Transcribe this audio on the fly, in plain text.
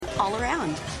all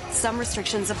around. Some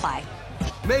restrictions apply.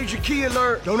 Major key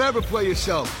alert. Don't ever play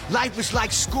yourself. Life is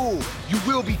like school. You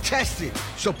will be tested,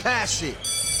 so pass it.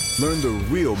 Learn the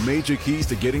real major keys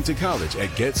to getting to college at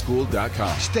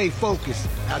GetSchooled.com. Stay focused.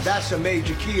 Now that's a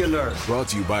major key alert. Brought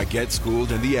to you by Get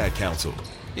Schooled and the Ad Council.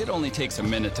 It only takes a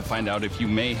minute to find out if you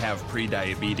may have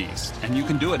prediabetes, and you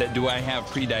can do it at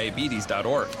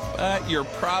doihaveprediabetes.org. But you're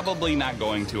probably not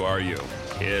going to, are you?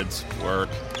 Kids, work,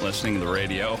 listening to the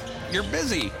radio. You're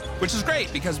busy, which is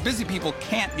great because busy people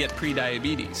can't get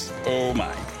prediabetes. Oh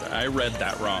my, I read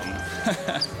that wrong.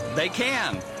 They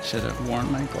can. Should have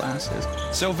worn my glasses.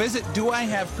 So visit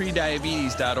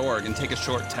doihaveprediabetes.org and take a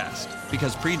short test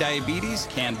because prediabetes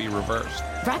can be reversed.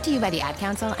 Brought to you by the Ad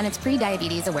Council and its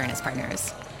pre-diabetes awareness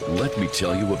partners. Let me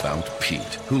tell you about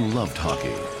Pete, who loved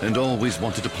hockey and always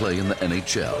wanted to play in the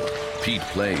NHL. Pete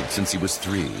played since he was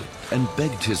 3 and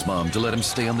begged his mom to let him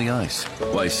stay on the ice.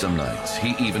 Why, some nights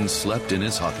he even slept in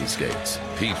his hockey skates.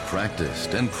 Pete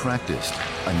practiced and practiced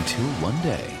until one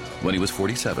day, when he was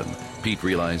 47, Pete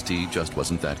realized he just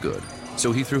wasn't that good.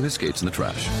 So he threw his skates in the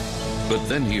trash. But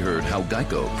then he heard how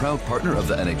Geico, proud partner of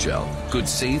the NHL, could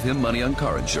save him money on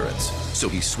car insurance. So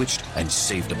he switched and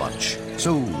saved a bunch.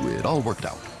 So it all worked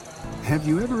out. Have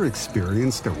you ever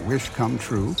experienced a wish come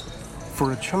true?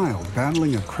 For a child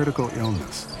battling a critical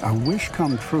illness, a wish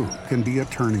come true can be a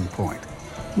turning point.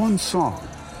 One song,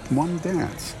 one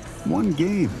dance, one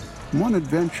game, one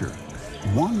adventure,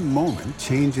 one moment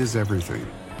changes everything.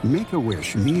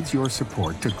 Make-A-Wish needs your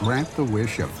support to grant the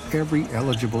wish of every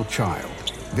eligible child.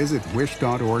 Visit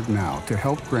wish.org now to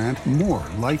help grant more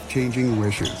life-changing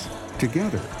wishes.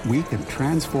 Together, we can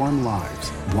transform lives,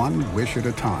 one wish at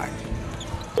a time.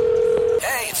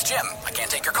 Hey, it's Jim. I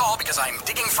can't take your call because I'm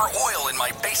digging for oil in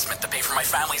my basement to pay for my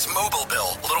family's mobile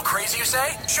bill. A little crazy, you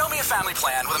say? Show me a family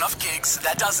plan with enough gigs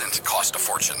that doesn't cost a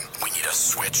fortune. We need a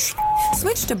switch.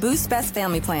 Switch to Boost Best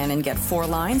Family Plan and get 4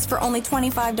 lines for only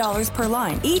 $25 per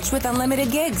line, each with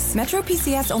unlimited gigs. Metro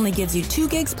PCS only gives you 2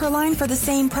 gigs per line for the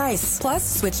same price.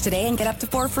 Plus, switch today and get up to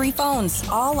 4 free phones,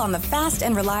 all on the fast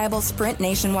and reliable Sprint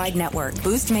nationwide network.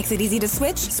 Boost makes it easy to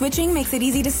switch. Switching makes it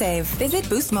easy to save. Visit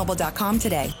boostmobile.com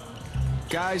today.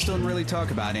 Guys don't really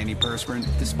talk about antiperspirant.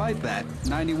 Despite that,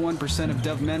 91% of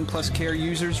Dove Men Plus Care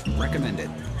users recommend it.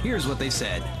 Here's what they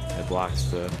said. It blocks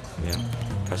the,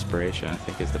 perspiration, I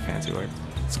think is the fancy word.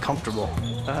 It's comfortable.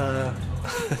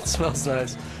 It smells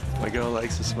nice. My girl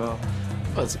likes the smell.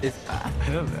 Well,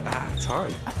 it's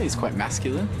hard. I think it's quite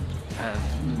masculine.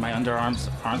 My underarms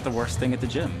aren't the worst thing at the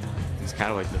gym. It's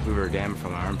kind of like the Hoover Dam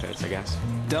from my armpits, I guess.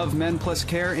 Dove Men Plus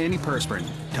Care antiperspirant.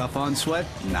 Tough on sweat,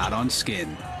 not on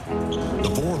skin.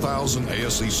 The 4,000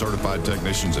 ASE certified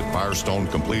technicians at Firestone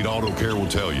Complete Auto Care will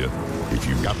tell you, if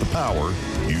you've got the power,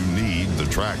 you need the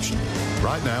traction.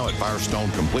 Right now at Firestone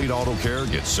Complete Auto Care,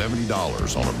 get $70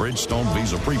 on a Bridgestone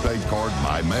Visa prepaid card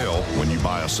by mail when you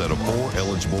buy a set of 4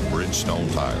 eligible Bridgestone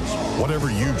tires.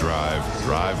 Whatever you drive,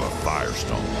 drive a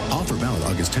Firestone. Offer valid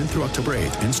August 10th through October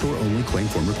 8th. In-store only. Claim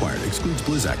form required. Excludes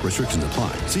Blizzak. Restrictions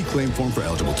apply. See claim form for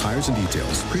eligible tires and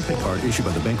details. Prepaid card issued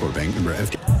by the Bancorp Bank, member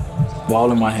FD.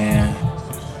 Ball in my hand,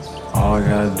 all I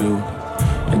gotta do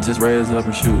is just raise up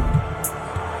and shoot.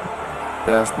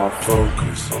 That's my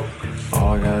focus.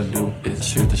 All I gotta do is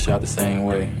shoot the shot the same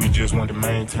way. You just want to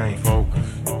maintain focus.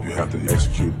 You have to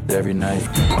execute every night.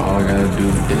 All I gotta do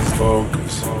is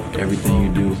focus. Everything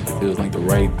you do feels like the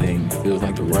right thing, feels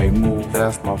like the right move.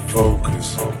 That's my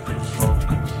focus.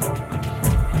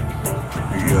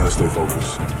 You gotta stay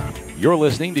focused. You're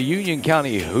listening to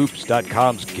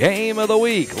UnionCountyHoops.com's Game of the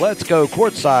Week. Let's go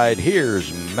courtside.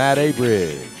 Here's Matt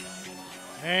Abridge.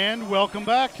 And welcome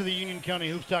back to the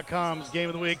UnionCountyHoops.com's Game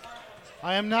of the Week.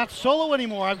 I am not solo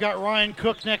anymore. I've got Ryan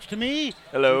Cook next to me.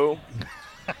 Hello.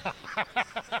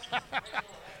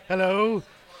 Hello.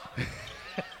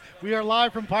 We are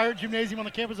live from Pirate Gymnasium on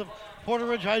the campus of Porter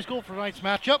Ridge High School for tonight's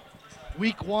matchup.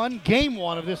 Week 1, Game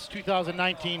 1 of this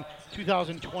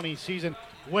 2019-2020 season.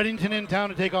 Weddington in town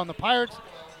to take on the Pirates.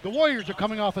 The Warriors are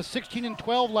coming off a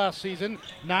 16-12 last season,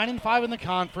 9-5 in the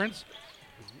conference.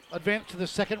 Advanced to the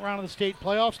second round of the state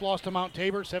playoffs, lost to Mount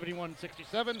Tabor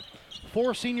 71-67.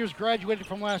 4 seniors graduated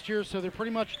from last year, so they're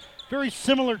pretty much very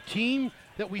similar team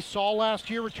that we saw last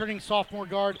year. Returning sophomore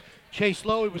guard Chase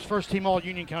Lowe, he was first team all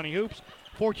Union County Hoops.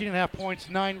 14.5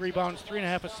 points, 9 rebounds,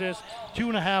 3.5 assists,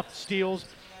 2.5 steals,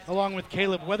 along with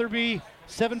Caleb Weatherby,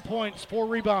 7 points, 4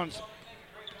 rebounds,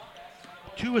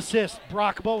 2 assists.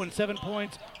 Brock Bowen, 7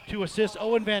 points, 2 assists.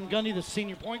 Owen Van Gundy, the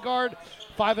senior point guard,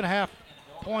 5.5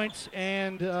 points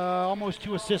and almost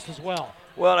 2 assists as well.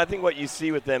 Well, and I think what you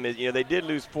see with them is, they did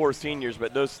lose 4 seniors,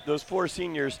 but those 4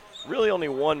 seniors, really only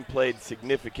one played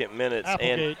significant minutes.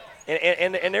 Applegate.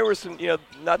 And there were some,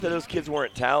 not that those kids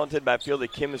weren't talented, but I feel the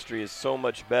chemistry is so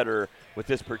much better with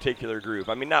this particular group.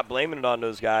 I mean, not blaming it on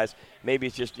those guys. Maybe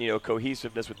it's just,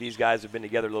 cohesiveness with these guys who've been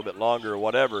together a little bit longer or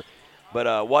whatever.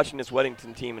 But watching this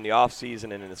Weddington team in the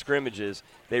offseason and in the scrimmages,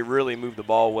 they really move the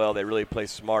ball well. They really play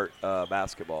smart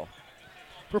basketball.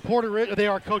 For Porter Ridge, they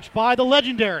are coached by the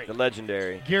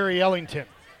legendary Gary Ellington.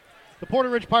 The Porter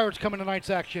Ridge Pirates come into tonight's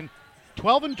action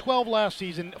 12-12 last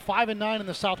season, 5-9 in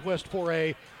the Southwest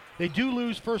 4A. They do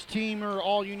lose first-teamer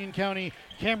All-Union County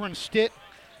Cameron Stitt.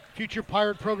 Future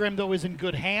Pirate program, though, is in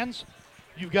good hands.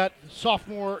 You've got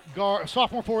sophomore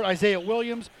forward Isaiah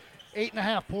Williams,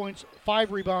 8.5 points,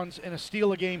 5 rebounds, and a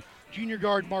steal a game. Junior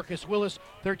guard Marcus Willis,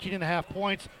 13.5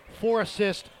 points, 4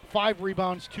 assists, 5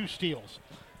 rebounds, 2 steals.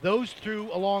 Those two,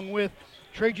 along with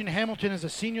Trajan Hamilton is a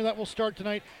senior that will start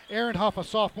tonight, Aaron Huff, a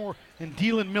sophomore, and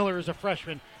Dylan Miller is a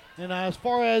freshman. And as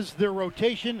far as their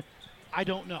rotation, I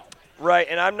don't know. Right,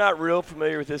 and I'm not real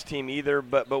familiar with this team either,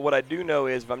 but what I do know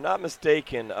is, if I'm not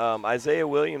mistaken, Isaiah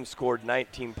Williams scored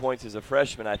 19 points as a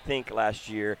freshman, I think, last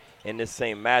year in this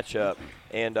same matchup.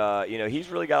 And, he's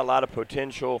really got a lot of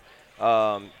potential.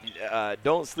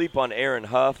 Don't sleep on Aaron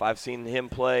Huff. I've seen him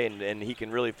play, and he can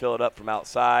really fill it up from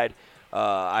outside.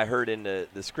 I heard in the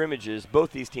scrimmages,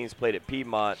 both these teams played at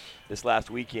Piedmont this last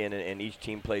weekend, and each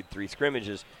team played 3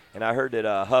 scrimmages. And I heard that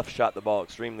Huff shot the ball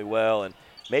extremely well and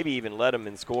maybe even led them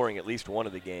in scoring at least one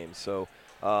of the games. So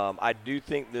I do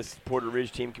think this Porter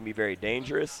Ridge team can be very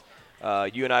dangerous.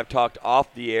 You and I have talked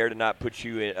off the air to not put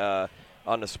you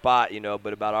on the spot,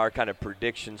 but about our kind of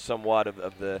prediction somewhat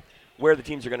of the where the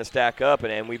teams are going to stack up.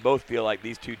 And we both feel like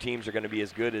these two teams are going to be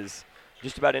as good as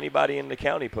just about anybody in the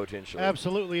county potentially.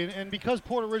 Absolutely. And because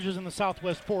Porter Ridge is in the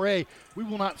Southwest 4A, we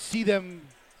will not see them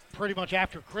pretty much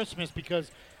after Christmas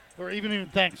or even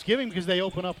Thanksgiving, because they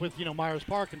open up with, Myers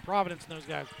Park and Providence and those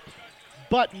guys.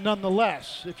 But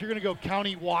nonetheless, if you're going to go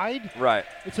county-wide, right,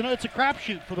 it's a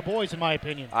crapshoot for the boys, in my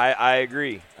opinion. I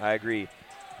agree.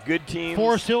 Good teams.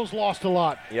 Forest Hills lost a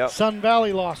lot. Yep. Sun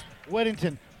Valley lost.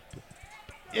 Weddington.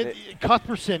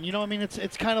 Cuthbertson.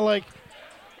 It's kind of like,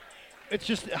 it's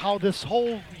just how this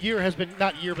whole year has been,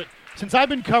 not year, but since I've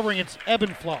been covering, it's ebb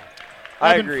and flow.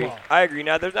 I agree.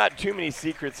 Now, there's not too many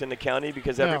secrets in the county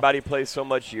because everybody plays so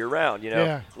much year-round.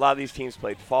 A lot of these teams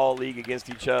played fall league against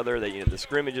each other. The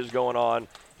scrimmages going on,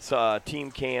 team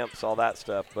camps, all that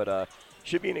stuff. But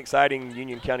should be an exciting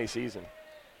Union County season.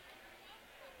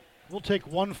 We'll take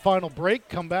one final break.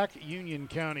 Come back at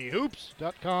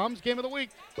UnionCountyHoops.com's Game of the Week.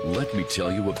 Let me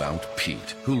tell you about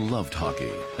Pete, who loved hockey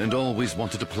and always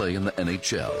wanted to play in the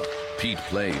NHL. Pete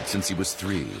played since he was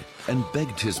 3 and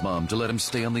begged his mom to let him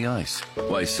stay on the ice.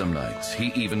 Why, some nights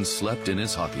he even slept in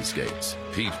his hockey skates.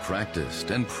 Pete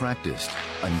practiced and practiced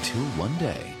until one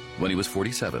day, when he was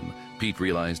 47, Pete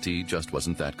realized he just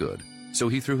wasn't that good. So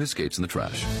he threw his skates in the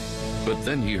trash. But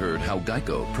then he heard how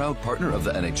Geico, proud partner of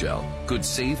the NHL, could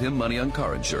save him money on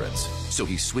car insurance. So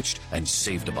he switched and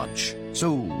saved a bunch.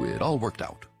 So it all worked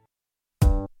out.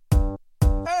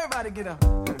 Everybody get up.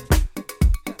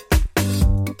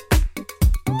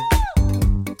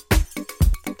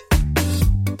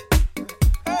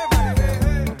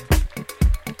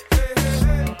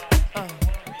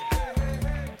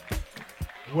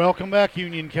 Welcome back,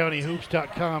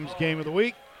 UnionCountyHoops.com's Game of the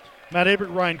Week. Matt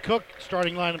Abrich, Ryan Cook,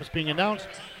 starting lineup is being announced.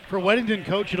 For Weddington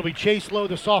coach, it'll be Chase Lowe,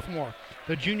 the sophomore.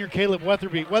 The junior, Caleb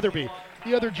Weatherby.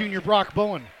 The other junior, Brock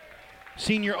Bowen.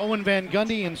 Senior, Owen Van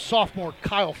Gundy. And sophomore,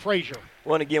 Kyle Frazier.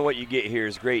 Well, and again, what you get here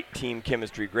is great team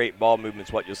chemistry, great ball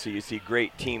movements. What you'll see, you see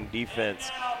great team defense.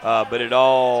 But it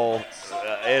all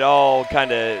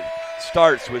kind of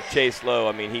starts with Chase Lowe.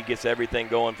 I mean, he gets everything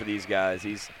going for these guys.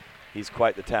 He's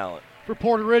quite the talent. For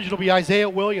Porter Ridge, it'll be Isaiah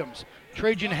Williams,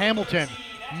 Trajan Hamilton,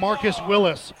 Marcus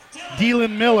Willis,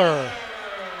 Dylan Miller,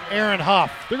 Aaron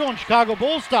Huff. They're going Chicago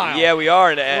Bulls style. Yeah, we are.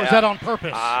 Or is that on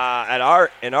purpose?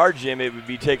 In our gym, it would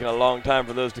be taking a long time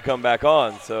for those to come back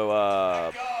on. So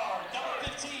I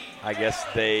guess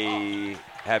they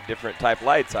have different type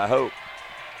lights, I hope.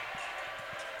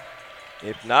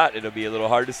 If not, it'll be a little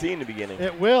hard to see in the beginning.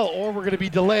 It will, or we're going to be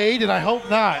delayed, and I hope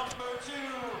not.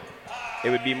 It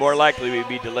would be more likely we'd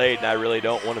be delayed, and I really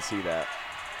don't want to see that.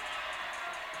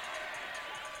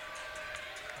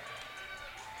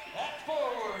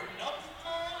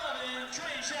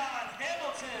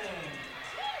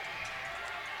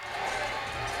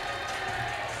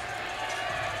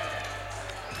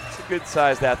 It's a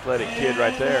good-sized athletic kid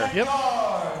right there. Yep.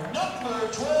 Number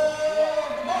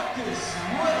 12, Marcus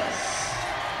Willis.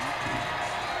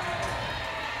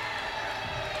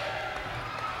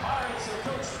 Pirates are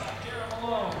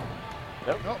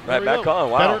Yep, Oh, right there we back go.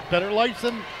 on. Wow. Better lights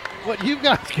than what you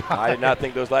guys got. I did not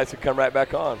think those lights would come right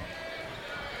back on.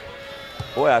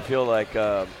 Boy, I feel like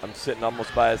I'm sitting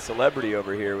almost by a celebrity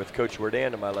over here with Coach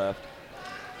Wardan to my left.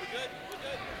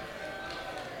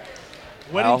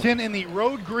 Weddington in the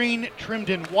road green trimmed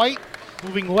in white,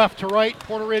 moving left to right.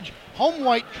 Porter Ridge home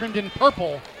white trimmed in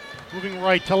purple, moving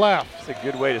right to left. It's a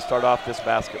good way to start off this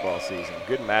basketball season.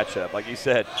 Good matchup. Like you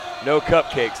said, no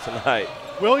cupcakes tonight.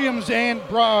 Williams and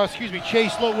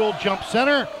Chase Lowe will jump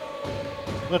center.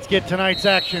 Let's get tonight's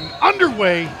action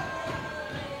underway.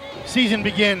 Season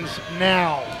begins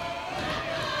now.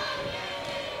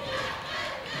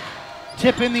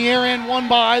 Tip in the air and won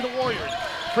by the Warriors.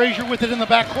 Frazier with it in the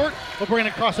backcourt. We'll bring it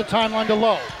across the timeline to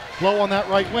Lowe. Lowe on that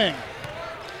right wing.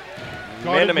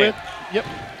 Man-to-man.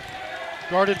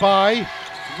 Guarded by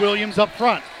Williams up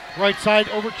front. Right side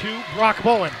over to Brock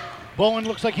Bowen. Bowen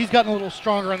looks like he's gotten a little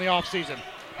stronger in the offseason.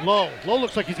 Lowe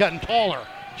looks like he's gotten taller.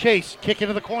 Chase, kick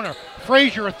into the corner.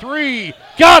 Frazier, a three.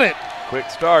 Got it! Quick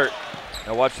start.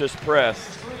 Now watch this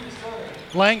press.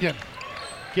 Langdon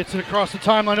gets it across the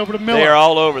timeline over to Miller. They are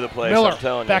all over the place, Miller, I'm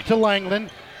telling you. back to Langdon.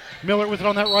 Miller with it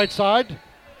on that right side.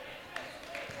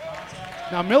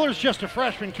 Now Miller's just a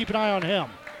freshman. Keep an eye on him.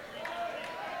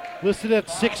 Listed at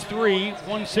 6'3",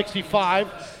 165.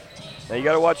 Now you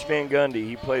got to watch Van Gundy.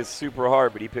 He plays super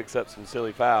hard, but he picks up some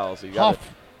silly fouls. So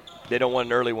they don't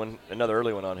want another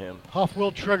early one on him. Huff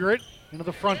will trigger it into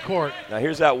the front court. Now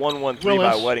here's that 1-1-3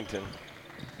 by Weddington.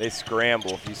 They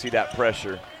scramble if you see that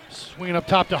pressure. Swinging up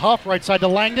top to Huff, right side to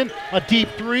Langdon. A deep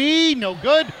three, no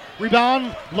good.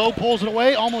 Rebound, Lowe pulls it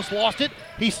away, almost lost it.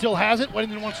 He still has it.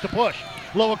 Weddington wants to push.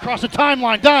 Lowe across the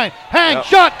timeline, hang,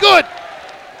 shot, good!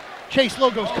 Chase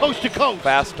Lowe goes coast to coast.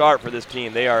 Fast start for this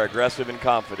team. They are aggressive and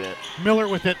confident. Miller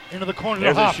with it into the corner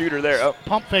There's to Huff. a shooter there. Oh.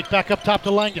 Pump fake back up top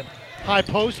to Langdon. High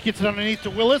post, gets it underneath to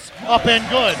Willis. Up and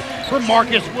good for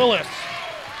Marcus Willis.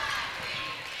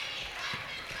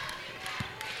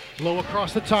 Low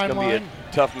across the timeline. It's going to be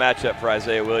a tough matchup for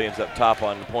Isaiah Williams up top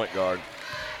on the point guard.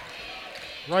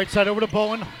 Right side over to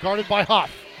Bowen, guarded by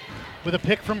Huff. With a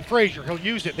pick from Frazier. He'll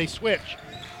use it. They switch.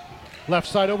 Left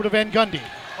side over to Van Gundy.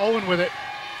 Owen with it.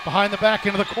 Behind the back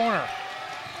into the corner.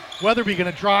 Weatherby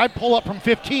going to drive. Pull up from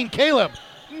 15. Caleb.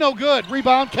 No good.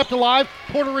 Rebound kept alive.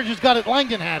 Porter Ridge has got it.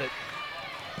 Langdon had it.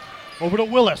 Over to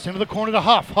Willis. Into the corner to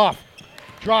Huff. Huff.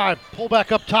 Drive. Pull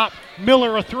back up top.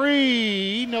 Miller a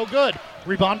three. No good.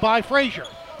 Rebound by Frazier.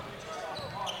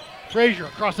 Frazier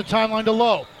across the timeline to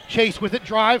Lowe. Chase with it.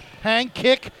 Drive. Hang.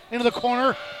 Kick. Into the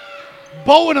corner.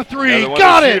 Bowen a three.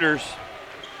 Got it. Shooters.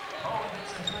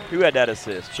 Who had that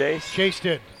assist? Chase? Chase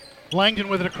did. Langdon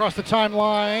with it across the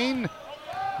timeline.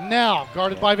 Now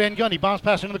guarded by Van Gundy. Bounce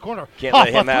pass into the corner. Can't Huff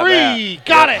let him a have three. that.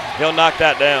 Got it. He'll knock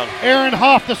that down. Aaron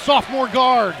Huff, the sophomore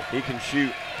guard. He can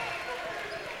shoot.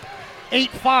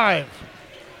 8-5.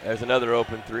 There's another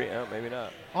open three. Oh, maybe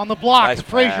not. On the block. Nice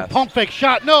Frazier pass. pump fake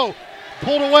shot. No.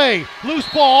 Pulled away. Loose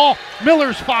ball.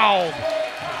 Miller's fouled.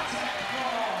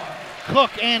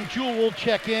 Cook and Jewell will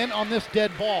check in on this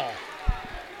dead ball.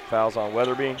 Fouls on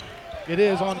Weatherby. It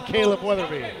is on Caleb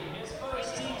Weatherby.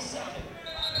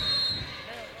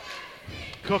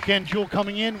 Cook and Jewell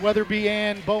coming in. Weatherby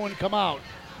and Bowen come out.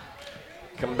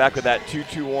 Coming back with that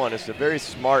 2-2-1. It's a very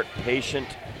smart, patient,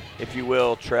 if you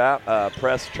will,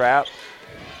 press trap.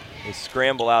 They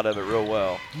scramble out of it real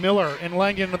well. Miller and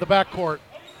Langdon into the backcourt.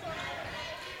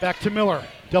 Back to Miller.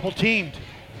 Double teamed.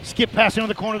 Skip pass into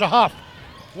the corner to Huff.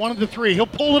 1 of the 3. He'll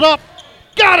pull it up.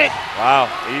 Got it! Wow,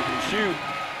 he can shoot.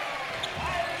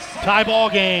 Tie ball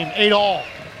game, 8-all.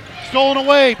 Stolen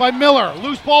away by Miller.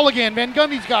 Loose ball again. Van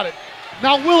Gundy's got it.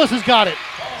 Now Willis has got it.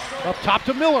 Up top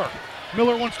to Miller.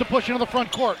 Miller wants to push into the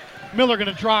front court. Miller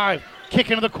going to drive.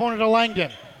 Kick into the corner to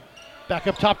Langdon. Back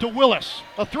up top to Willis.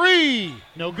 A three.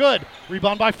 No good.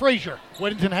 Rebound by Frazier.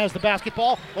 Weddington has the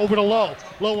basketball. Over to Lowe.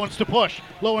 Lowe wants to push.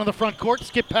 Lowe into the front court.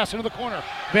 Skip pass into the corner.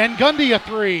 Van Gundy a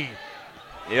three.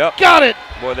 Yep. Got it.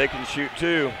 Boy, they can shoot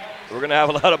too. We're going to have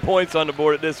a lot of points on the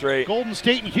board at this rate. Golden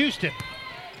State and Houston.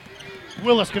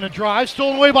 Willis going to drive.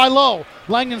 Stolen away by Lowe.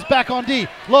 Langdon's back on D.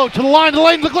 Lowe to the line, to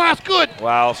lane, the glass. Good.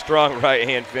 Wow, strong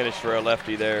right-hand finish for a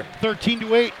lefty there.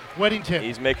 13-8, Weddington.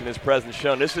 He's making his presence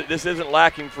shown. This isn't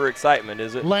lacking for excitement,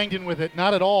 is it? Langdon with it.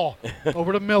 Not at all.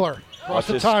 Over to Miller. Across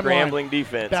the this timeline. scrambling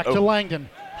defense. Back to Langdon.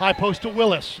 High post to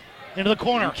Willis. Into the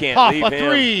corner. You can't Huff, leave a him.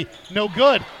 three. No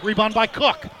good. Rebound by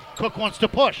Cook. Cook wants to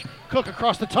push. Cook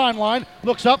across the timeline.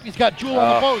 Looks up. He's got Jewell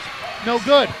on the post. No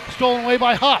good. Stolen away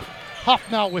by Huff. Huff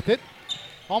now with it.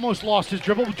 Almost lost his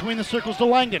dribble between the circles to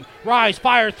Langdon. Rise,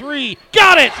 fire, three.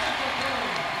 Got it!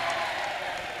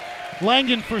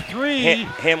 Langdon for three.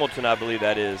 Hamilton, I believe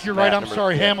that is. You're right. I'm number-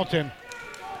 sorry, yeah. Hamilton.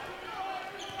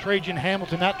 Trajan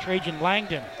Hamilton, not Trajan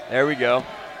Langdon. There we go.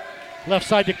 Left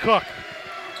side to Cook.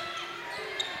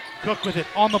 Cook with it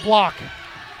on the block.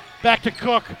 Back to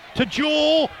Cook, to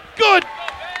Jewell. Good!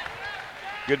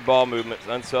 Good ball movement,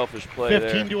 unselfish play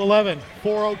 15 to 11,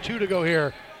 4:02 to go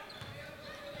here.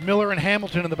 Miller and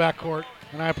Hamilton in the backcourt,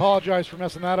 and I apologize for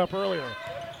messing that up earlier.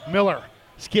 Miller,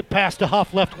 skip pass to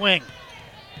Huff, left wing.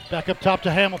 Back up top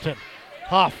to Hamilton.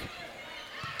 Huff.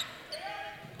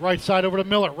 Right side over to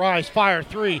Miller. Rise, fire,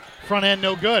 three. Front end,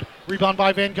 no good. Rebound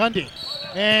by Van Gundy.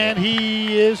 And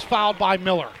he is fouled by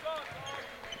Miller.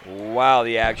 Wow,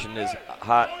 the action is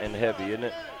hot and heavy, isn't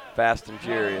it? Fast and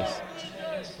furious.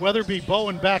 Weatherby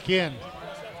Bowen back in.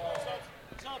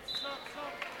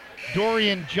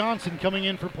 Dorian Johnson coming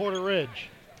in for Porter Ridge.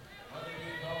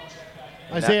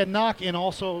 Isaiah Knock in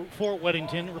also for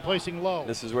Weddington, replacing Lowe.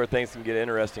 This is where things can get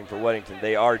interesting for Weddington.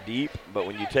 They are deep, but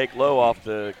when you take Lowe off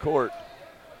the court,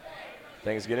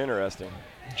 things get interesting.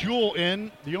 Jewell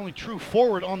in, the only true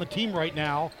forward on the team right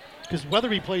now, because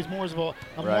Weatherby plays more as more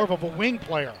of a wing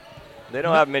player. They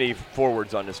don't have many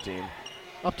forwards on this team.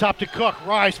 Up top to Cook.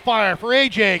 Rise, fire for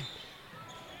AJ.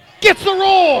 Gets the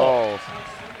roll! Oh.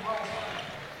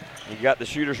 He got the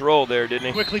shooter's roll there, didn't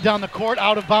he? Quickly down the court,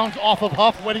 out of bounds, off of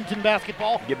Huff. Weddington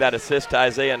basketball. Give that assist to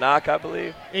Isaiah Knock, I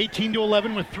believe. 18 to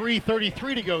 11 with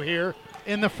 3:33 to go here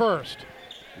in the first.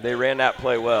 They ran that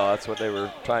play well. That's what they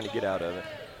were trying to get out of it.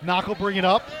 Knock will bring it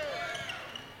up.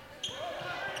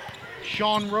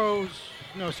 Sean Rose,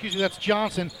 that's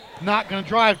Johnson. Not going to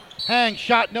drive. Hang,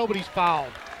 shot, nobody's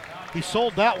fouled. He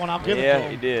sold that one, I'll give it to him. Yeah,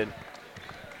 he did.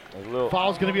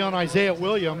 Foul's going to be on Isaiah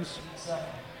Williams.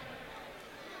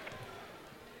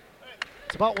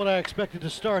 It's about what I expected to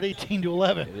start, 18 to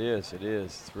 11. It is.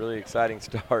 It's a really exciting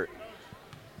start.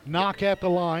 Knock at the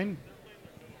line.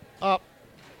 Up.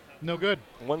 No good.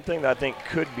 One thing that I think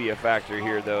could be a factor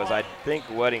here, though, is I think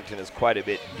Weddington is quite a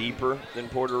bit deeper than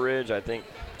Porter Ridge. I think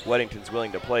Weddington's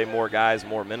willing to play more guys,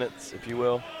 more minutes, if you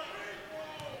will.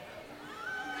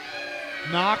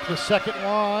 Knock, the second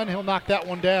one. He'll knock that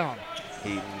one down.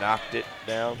 He knocked it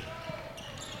down.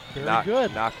 Very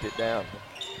good. Knocked it down.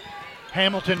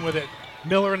 Hamilton with it.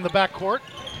 Miller in the backcourt.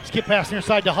 Skip pass near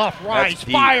side to Huff. Rise, That's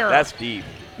deep. fire. That's deep.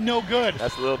 No good.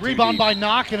 That's a little too Rebound deep. by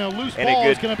Knock, and a loose ball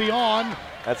is going to be on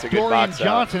That's a good Dorian box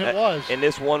Johnson. out. It was. In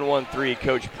this 1-1-3,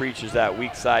 Coach preaches that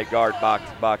weak side guard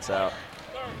box out.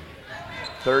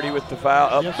 30 with the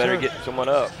foul. Yes, better sir. get someone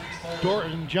up.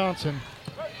 Dorian Johnson.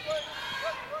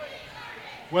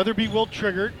 Weatherby will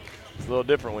trigger. It's a little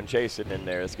different when Chase is in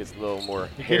there. This gets a little more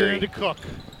Get it hairy. into Cook.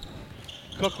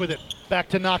 Cook with it. Back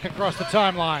to Knock across the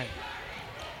timeline.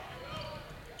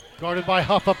 Guarded by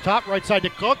Huff up top. Right side to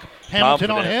Cook. Hamilton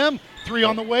on him. Three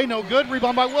on the way. No good.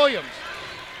 Rebound by Williams.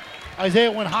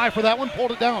 Isaiah went high for that one.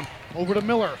 Pulled it down. Over to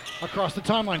Miller. Across the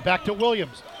timeline. Back to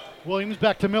Williams. Williams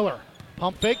back to Miller.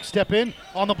 Pump fake. Step in.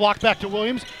 On the block. Back to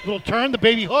Williams. Little turn. The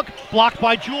baby hook. Blocked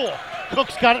by Jewell.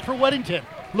 Cook's got it for Weddington.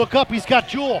 Look up. He's got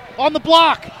Jewell. On the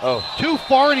block. Oh. Too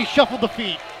far, and he shuffled the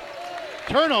feet.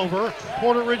 Turnover.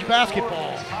 Porter Ridge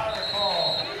basketball.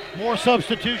 More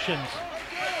substitutions.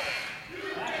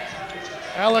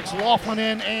 Alex Laughlin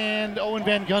in and Owen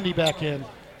Van Gundy back in.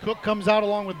 Cook comes out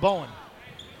along with Bowen.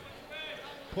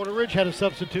 Porter Ridge had a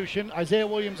substitution. Isaiah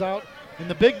Williams out. And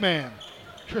the big man,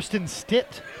 Tristan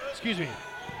Stitt.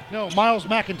 Miles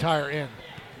McIntyre in.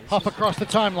 Huff across the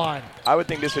timeline. I would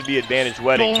think this would be advantage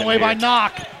Weddington. Stolen away by here.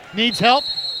 Knock. Needs help.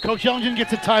 Coach Ellington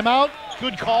gets a timeout.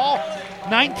 Good call.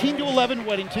 19 to 11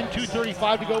 Weddington.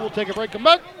 2:35 to go. We'll take a break. Come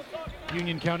back.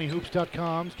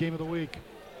 UnionCountyHoops.com's Game of the Week.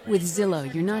 With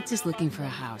Zillow, you're not just looking for a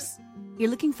house.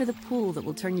 You're looking for the pool that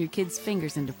will turn your kids'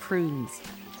 fingers into prunes.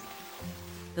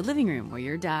 The living room where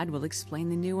your dad will explain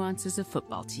the nuances of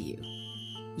football to you.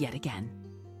 Yet again.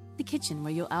 The kitchen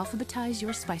where you'll alphabetize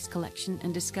your spice collection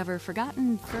and discover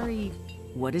forgotten, furry,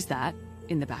 what is that,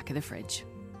 in the back of the fridge.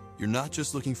 You're not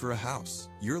just looking for a house.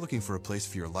 You're looking for a place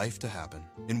for your life to happen.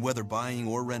 And whether buying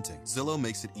or renting, Zillow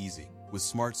makes it easy with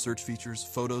smart search features,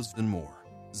 photos, and more.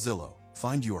 Zillow.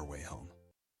 Find your way home.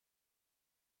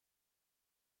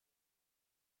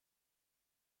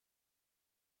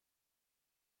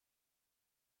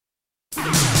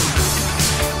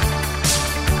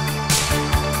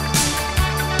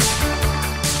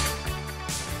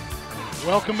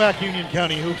 Welcome back,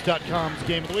 UnionCountyHoops.com's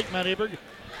Game of the Week. Matt Aberg,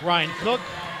 Ryan Cook.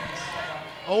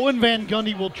 Owen Van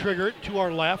Gundy will trigger it to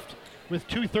our left with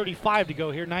 2:35 to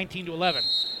go here, 19 to 11.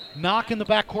 Knock in the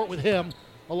backcourt with him,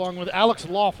 along with Alex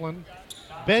Laughlin,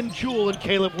 Ben Jewell, and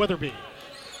Caleb Weatherby.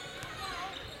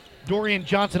 Dorian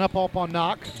Johnson up on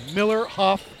Knock. Miller,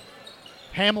 Huff,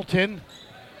 Hamilton,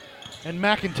 and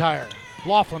McIntyre.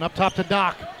 Laughlin up top to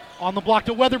Knock. On the block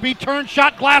to Weatherby. Turn,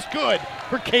 shot, glass, good.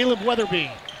 for Caleb Weatherby.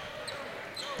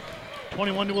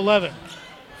 21-11.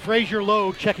 Frazier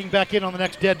Lowe checking back in on the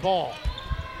next dead ball.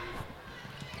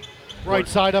 Right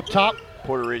side up top.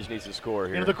 Porter Ridge needs to score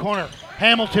here. Into the corner.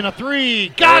 Hamilton, a three.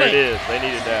 Got it! There it is. They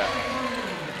needed that.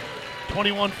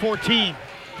 21-14.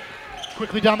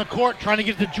 Quickly down the court, trying to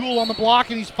get to Jewell on the block,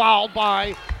 and he's fouled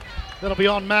by, that'll be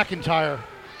on McIntyre,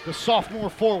 the sophomore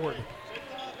forward.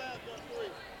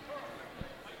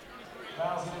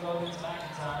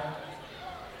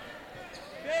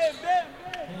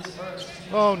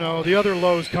 Oh no, the other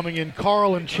Lows coming in.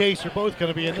 Carl and Chase are both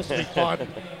going to be in. This will be fun.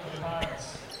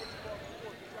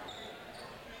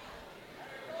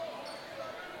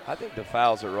 I think the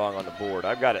fouls are wrong on the board.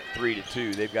 I've got it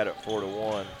 3-2. They've got it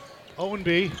 4-1.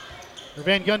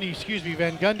 Van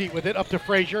Gundy with it up to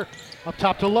Frazier, up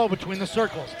top to Lowe between the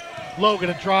circles. Lowe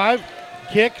going to drive,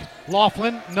 kick,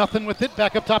 Laughlin, nothing with it,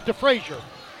 back up top to Frazier.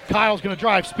 Kyle's going to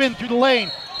drive, spin through the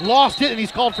lane, lost it, and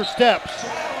he's called for steps.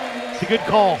 It's a good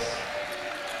call.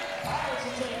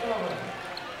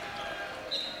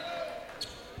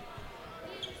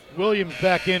 Williams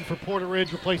back in for Porter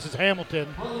Ridge, replaces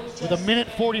Hamilton. With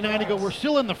 1:49 to go, we're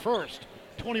still in the first.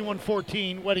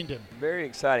 21-14, Weddington. Very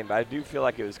exciting, but I do feel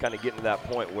like it was kind of getting to that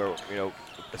point where,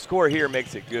 the score here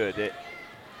makes it good.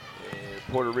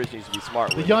 Porter Ridge needs to be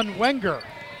smart with it. The young Wenger,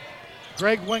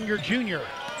 Greg Wenger Jr.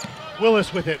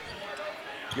 Willis with it.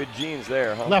 Good genes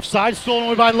there, huh? Left side, stolen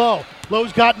away by Lowe.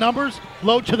 Lowe's got numbers.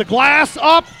 Lowe to the glass,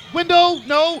 up, window,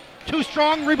 no, too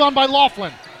strong, rebound by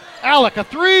Laughlin. Alec, a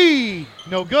three,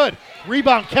 no good.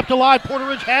 Rebound kept alive, Porter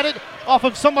Ridge had it off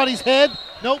of somebody's head.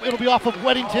 Nope, it'll be off of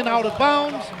Weddington, out of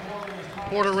bounds.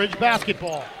 Porter Ridge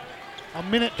basketball.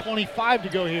 1:25 to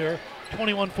go here.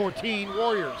 21-14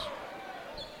 Warriors.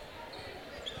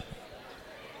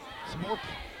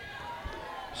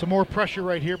 Some more pressure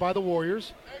right here by the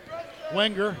Warriors.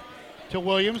 Wenger to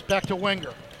Williams, back to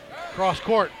Wenger. Cross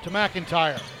court to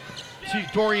McIntyre.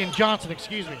 Dorian Johnson,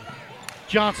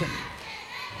 Johnson,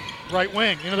 right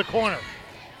wing, into the corner.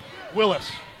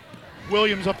 Willis.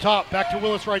 Williams up top, back to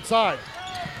Willis right side.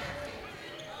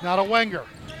 Now to Wenger.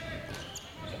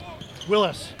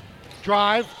 Willis,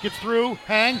 drive, gets through,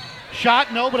 hang,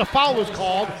 shot, no, but a foul was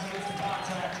called.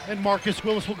 And Marcus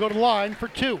Willis will go to the line for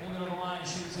two.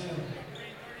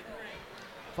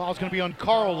 Foul's going to be on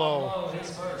Carl Lowe.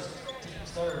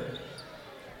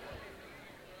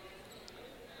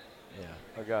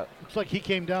 Yeah, looks like he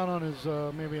came down on his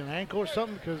maybe an ankle or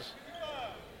something, because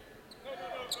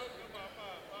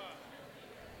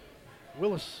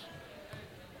Willis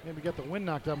maybe got the wind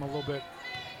knocked out of him a little bit,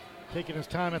 taking his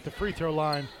time at the free throw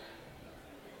line.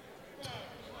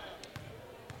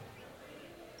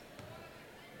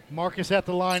 Marcus at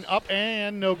the line, up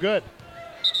and no good.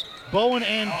 Bowen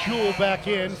and Jewell back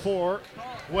in for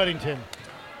Weddington.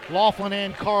 Laughlin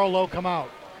and Carl Lowe come out.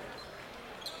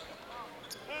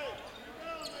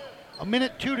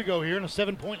 1:02 to go here in a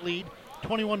 7-point lead.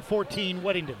 21-14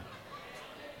 Weddington.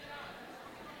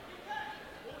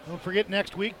 Don't forget,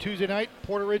 next week, Tuesday night,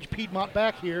 Porter Ridge Piedmont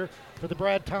back here for the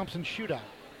Brad Thompson shootout.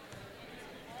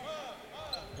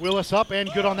 Willis up and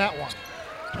good on that one.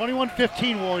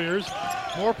 21-15 Warriors.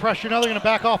 More pressure. Now they're going to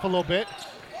back off a little bit.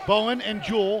 Bowen and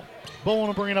Jewell. Bowen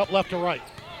will bring it up left to right.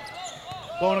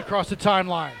 Bowen across the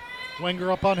timeline.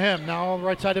 Wenger up on him. Now on the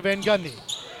right side of Van Gundy.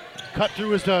 Cut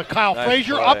through is to Kyle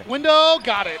Frazier. Play. Up window.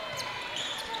 Got it.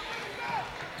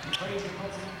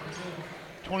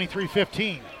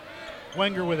 23-15.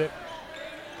 Wenger with it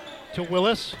to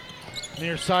Willis.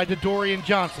 Near side to Dorian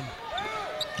Johnson.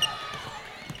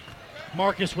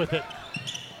 Marcus with it.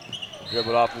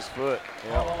 Dribbled off his foot.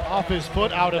 Yeah. Off his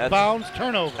foot, out of bounds,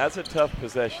 turnover. That's a tough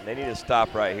possession. They need to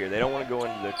stop right here. They don't want to go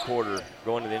into the quarter,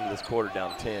 go into the end of this quarter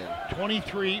down 10.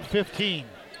 23-15.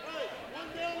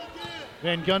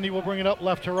 Van Gundy will bring it up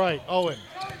left to right. Owen.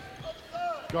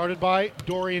 Guarded by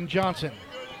Dorian Johnson.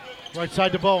 Right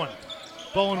side to Bowen.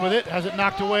 Bowen with it, has it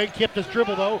knocked away. Kept his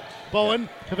dribble though. Bowen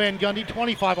to Van Gundy,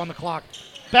 25 on the clock.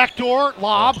 Backdoor,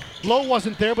 lob. Lowe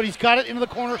wasn't there, but he's got it into the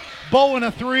corner. Bowen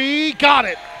a three, got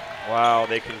it. Wow,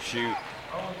 they can shoot.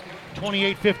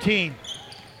 28-15.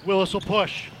 Willis will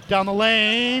push. Down the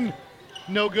lane.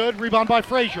 No good. Rebound by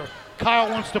Frazier. Kyle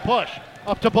wants to push.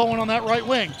 Up to Bowen on that right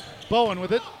wing. Bowen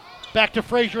with it. Back to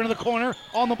Frazier into the corner.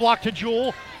 On the block to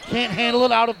Jewell. Can't handle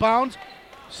it, out of bounds.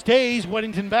 Stays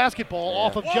Weddington basketball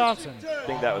off of Johnson. I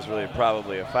think that was really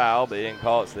probably a foul, but they didn't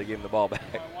call it, so they gave him the ball back.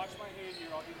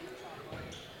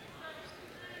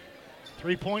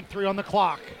 3.3 on the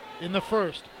clock in the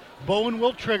first. Bowen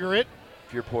will trigger it.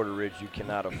 If you're Porter Ridge, you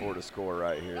cannot afford a score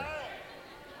right here.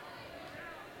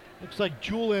 Looks like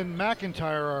Jewell and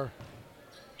McIntyre are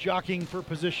jockeying for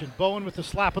position. Bowen with the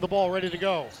slap of the ball ready to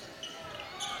go.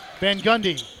 Van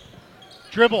Gundy.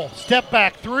 Dribble, step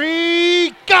back,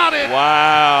 three, got it!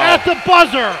 Wow. At the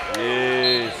buzzer!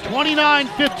 Jeez.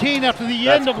 29-15 after the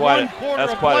end of one quarter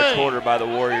That's of quite play. a quarter by the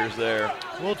Warriors there.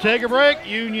 We'll take a break.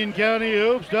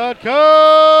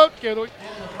 UnionCountyHoops.com.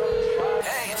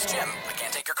 Hey, it's Jim. I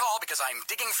can't take your call because I'm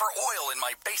digging for oil in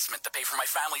my basement to pay for my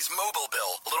family's mobile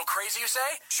bill. A little crazy, you say?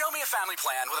 Show me a family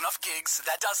plan with enough gigs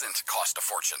that doesn't cost a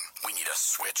fortune. We need a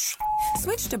switch.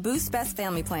 Switch to Boost Best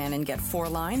Family Plan and get 4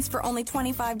 lines for only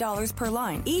 $25 per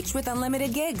line, each with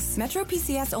unlimited gigs. Metro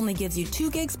PCS only gives you 2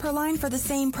 gigs per line for the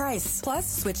same price.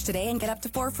 Plus, switch today and get up to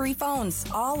 4 free phones,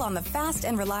 all on the fast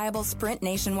and reliable Sprint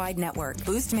nationwide network.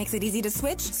 Boost makes it easy to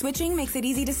switch. Switching makes it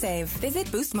easy to save. Visit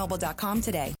boostmobile.com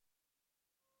today.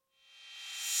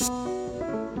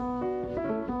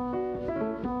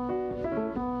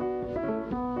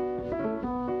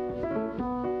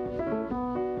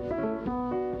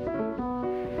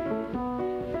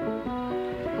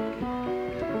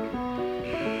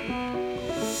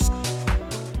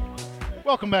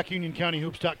 Welcome back,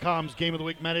 UnionCountyHoops.com's Game of the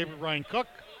Week. Matt Avery, Ryan Cook.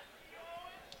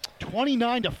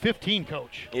 29-15,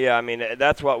 Coach. Yeah, I mean,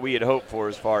 that's what we had hoped for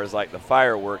as far as, like, the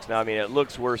fireworks. Now, I mean, it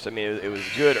looks worse. I mean, it was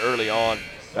good early on.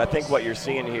 But I think what you're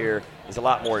seeing here is a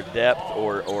lot more depth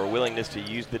or willingness to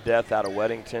use the depth out of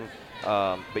Weddington.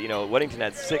 But, you know, Weddington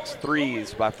had 6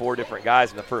 threes by 4 different guys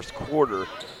in the first quarter. And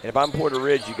if I'm Porter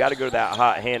Ridge, you got to go to that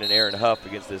hot hand and Aaron Huff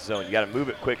against this zone. You got to move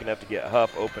it quick enough to get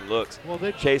Huff open looks. Well,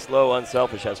 Chase Lowe,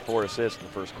 unselfish, has 4 assists in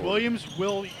the first quarter. Williams,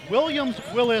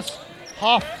 Willis,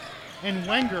 Huff, and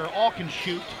Wenger all can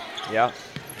shoot. Yeah,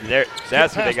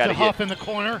 that's what they got to get. Huff in the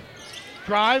corner.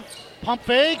 Drive, pump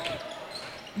fake.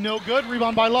 No good.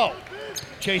 Rebound by Lowe.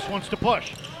 Chase wants to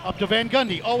push. Up to Van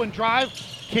Gundy. Owen drive.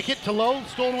 Kick it to Lowe.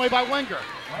 Stolen away by Wenger.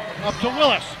 Up to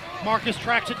Willis. Marcus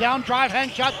tracks it down. Drive, hang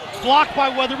shot. Blocked by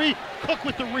Weatherby. Cook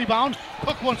with the rebound.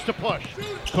 Cook wants to push.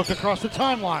 Cook across the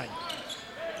timeline.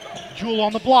 Jewell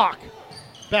on the block.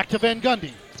 Back to Van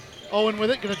Gundy. Owen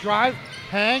with it. Going to drive.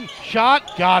 Hang.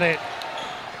 Shot. Got it.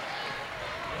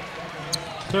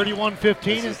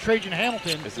 31-15, and Trajan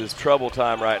Hamilton. This is trouble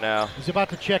time right now. He's about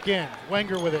to check in.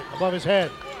 Wenger with it above his head.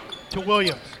 To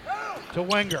Williams. To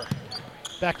Wenger.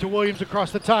 Back to Williams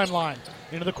across the timeline.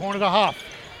 Into the corner to Huff.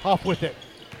 Huff with it.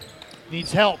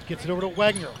 Needs help. Gets it over to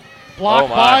Wenger.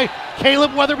 Blocked by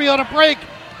Caleb Weatherby on a break.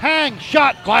 Hang.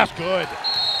 Shot. Glass good.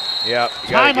 Yeah.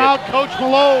 Timeout, Coach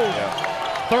Malone. Yeah.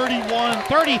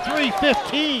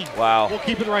 33-15. Wow. We'll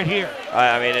keep it right here.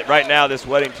 I mean, right now this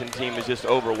Weddington team is just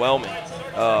overwhelming.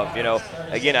 You know,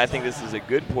 again, I think this is a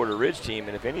good Porter Ridge team,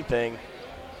 and if anything,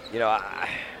 you know, I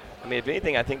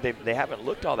think they haven't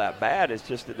looked all that bad. It's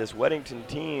just that this Weddington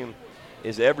team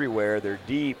is everywhere. They're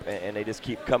deep, and they just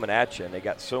keep coming at you, and they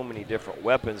got so many different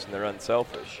weapons, and they're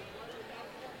unselfish.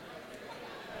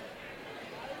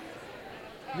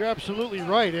 You're absolutely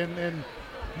right, and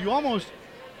you almost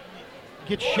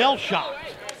get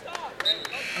shell-shocked.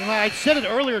 And I said it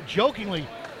earlier jokingly,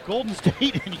 Golden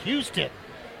State and Houston.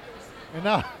 And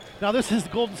now this is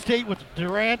Golden State with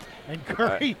Durant and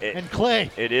Curry and Clay.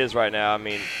 It is right now. I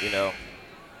mean, you know,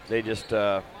 they just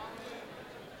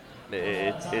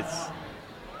it's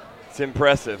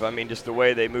impressive. I mean, just the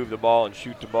way they move the ball and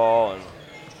shoot the ball. And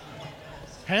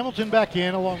Hamilton back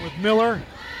in along with Miller.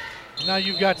 Now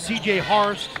you've got C.J.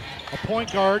 Harst, a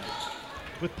point guard,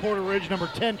 with Porter Ridge number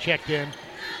 10 checked in.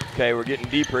 Okay, we're getting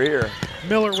deeper here.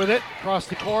 Miller with it across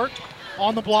the court.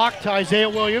 On the block to Isaiah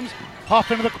Williams.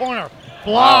 Huff into the corner.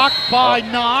 Blocked by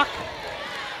Knock.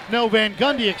 No, Van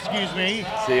Gundy, excuse me.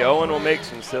 See, Owen will make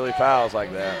some silly fouls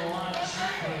like that.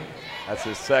 That's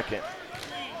his second.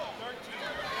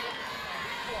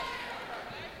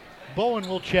 Bowen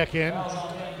will check in.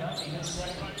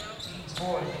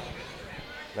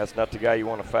 That's not the guy you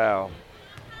want to foul.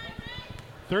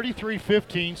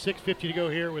 33-15, 6:50 to go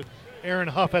here with Aaron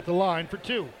Huff at the line for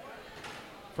 2.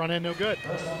 Front end no good.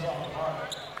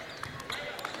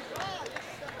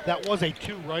 That was a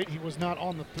 2, right? He was not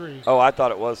on the 3. Oh, I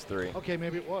thought it was 3. Okay,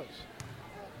 maybe it was.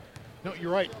 No,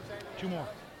 you're right. 2 more.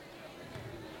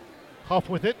 Huff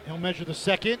with it. He'll measure the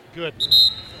second. Good.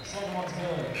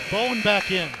 Bowen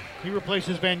back in. He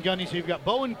replaces Van Gundy, so you've got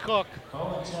Bowen, Cook,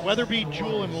 Weatherby,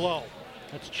 Jewell, and Lowe.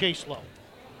 That's Chase Lowe.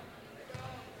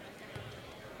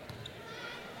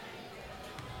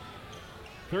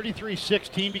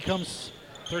 (33-16) becomes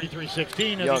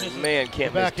 33-16. Young man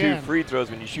can't miss 2 free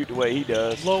throws when you shoot the way he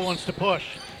does. Lowe wants to push.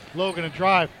 Lowe going to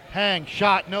drive. Hang.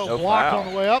 Shot. No. Blocked foul. On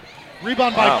the way up.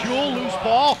 Rebound by Jewell. Loose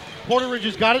ball. Porter Ridge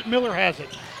has got it. Miller has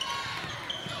it.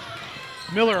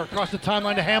 Miller across the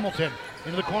timeline to Hamilton.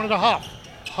 Into the corner to Huff.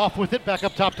 Huff with it. Back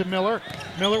up top to Miller.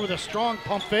 Miller with a strong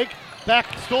pump fake.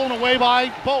 Back stolen away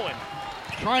by Bowen.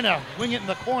 trying to wing it in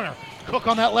the corner. Cook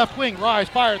on that left wing. Rise,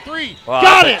 fire, three. Wow,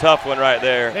 Got that's it! a tough one right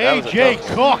there. A.J.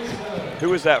 Cook. Who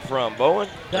was that from? Bowen?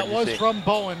 That was from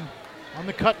Bowen on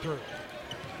the cut through.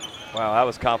 Wow, that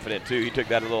was confident too. He took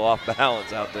that a little off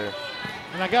balance out there.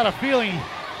 And I got a feeling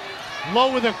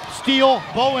Lowe with a steal.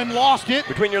 Bowen lost it.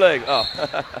 Between your legs. Oh.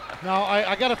 Now,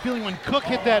 I got a feeling when Cook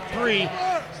hit that three,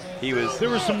 there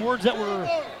were some words that were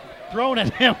thrown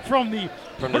at him from the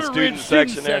student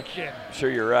section there. Sure,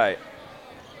 you're right.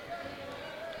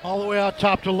 All the way out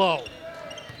top to Lowe.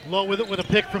 Lowe with it with a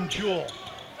pick from Jewell.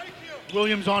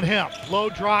 Williams on him. Low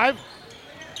drive.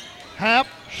 Hap,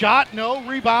 shot, no.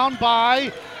 Rebound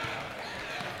by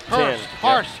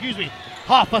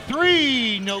Huff, a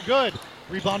three, no good.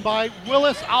 Rebound by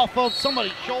Willis, Alpha,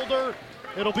 somebody's shoulder.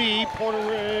 It'll be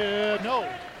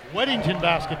Weddington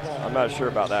basketball. I'm not sure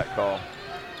about that call.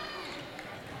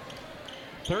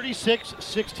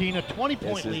 36-16, a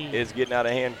 20-point lead. It's getting out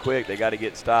of hand quick. They got to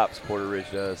get stops, Porter Ridge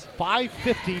does.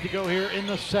 5:50 to go here in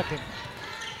the second.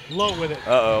 Low with it.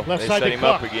 Uh-oh, left they side set to him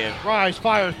Cook. up again. Rise,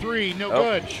 fire, three, no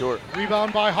good. Short.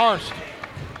 Rebound by Harris.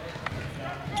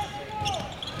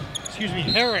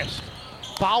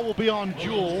 Foul will be on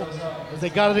Jewell as they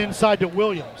got it inside to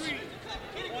Williams.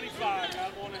 25,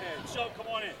 now going ahead. So, come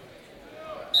on in.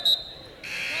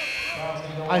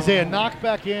 Isaiah knocked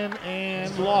back in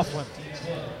and Laughlin.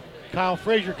 Kyle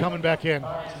Frazier coming back in.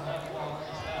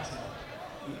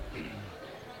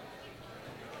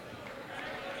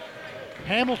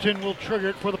 Hamilton will trigger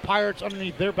it for the Pirates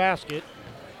underneath their basket.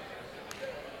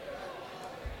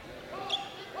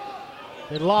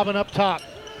 They're lobbing up top.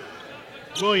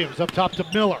 Williams up top to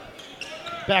Miller.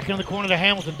 Back in the corner to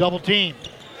Hamilton, double team.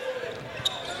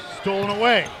 Stolen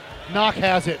away. Knock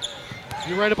has it.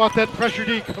 You're right about that pressure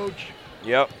D, Coach.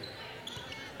 Yep.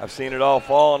 I've seen it all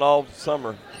fall and all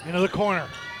summer. Into the corner.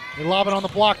 They lob it on the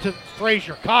block to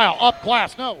Frazier. Kyle up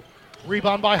glass, no.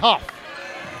 Rebound by Huff.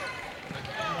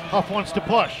 Huff wants to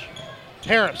push.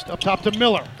 Harris up top to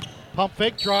Miller. Pump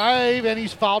fake drive, and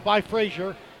he's fouled by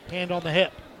Frazier. Hand on the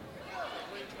hip.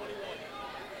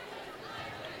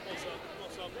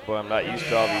 Boy, I'm not used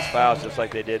to all these fouls, just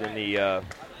like they did in the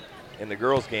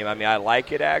girls' game. I mean, I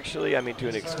like it actually. I mean, to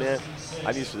an extent.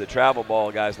 I'm used to the travel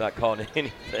ball guys not calling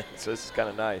anything, so this is kind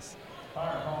of nice.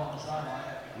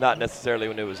 Not necessarily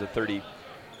when it was a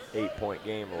 38-point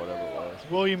game or whatever it was.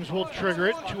 Williams will trigger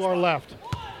it to our left.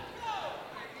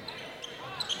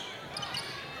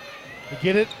 They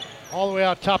get it all the way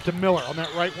out top to Miller on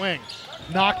that right wing.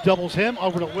 Knock doubles him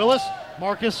over to Willis.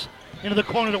 Marcus into the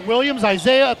corner to Williams.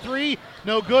 Isaiah, a three.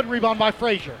 No good. Rebound by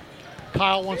Frazier.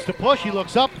 Kyle wants to push. He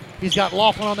looks up. He's got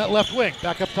Laughlin on that left wing.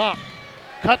 Back up top.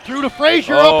 Cut through to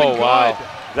Frazier. Up and wow. good.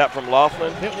 Is that from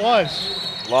Laughlin? It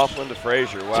was. Laughlin to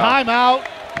Frazier. Wow. Timeout.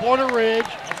 Porter Ridge.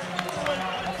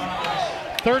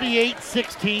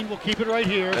 38-16. We'll keep it right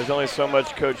here. There's only so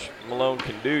much Coach Malone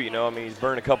can do, you know. I mean, he's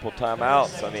burned a couple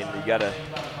timeouts. I mean, you got to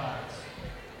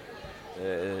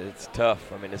it's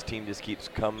tough. I mean, this team just keeps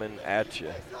coming at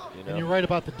you, you know. And you're right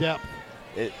about the depth.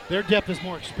 Their depth is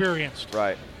more experienced.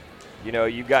 Right. You know,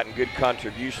 you've gotten good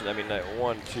contribution. I mean, like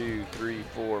 1, 2, 3,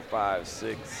 4, 5,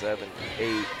 6, 7,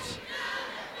 8,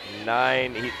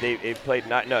 9. They've played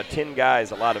 10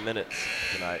 guys a lot of minutes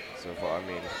tonight so far. I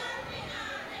mean,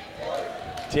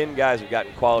 10 guys have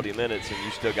gotten quality minutes, and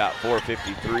you still got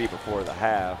 4:53 before the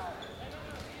half.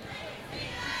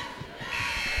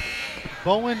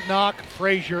 Bowen, Knock,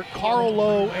 Frazier, Carl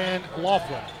Lowe, and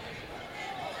Laughlin.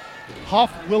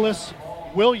 Huff, Willis,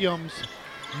 Williams,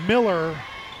 Miller,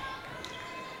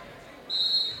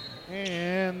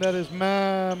 and that is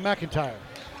McIntyre.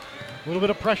 A little bit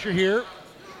of pressure here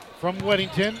from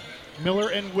Weddington.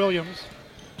 Miller and Williams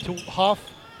to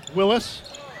Huff, Willis,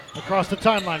 across the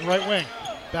timeline, right wing.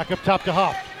 Back up top to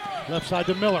Huff. Left side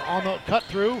to Miller. On the cut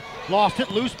through. Lost it.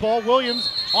 Loose ball.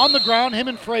 Williams on the ground. Him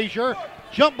and Frazier.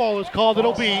 Jump ball is called.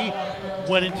 It'll be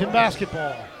Weddington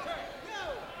basketball.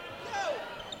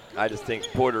 I just think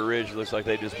Porter Ridge looks like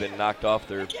they've just been knocked off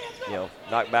their,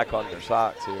 knocked back on their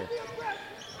socks here.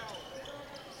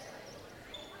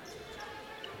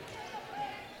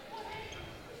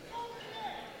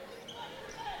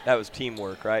 That was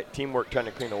teamwork, right? Teamwork trying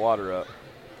to clean the water up.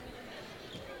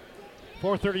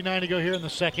 4:39 to go here in the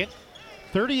second.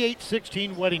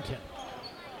 38-16 Weddington.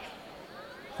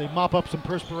 They mop up some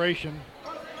perspiration.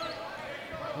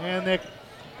 And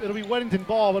it'll be Weddington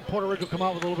ball, but Porter Ridge will come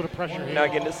out with a little bit of pressure here. Now,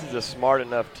 again, this is a smart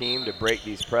enough team to break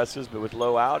these presses, but with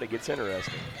Low out, it gets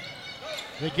interesting.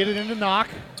 They get it into Knock.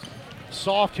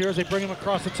 Soft here as they bring him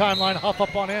across the timeline. Huff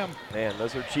up on him. Man,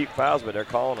 those are cheap fouls, but they're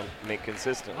calling them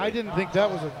consistently. I didn't think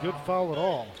that was a good foul at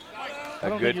all. I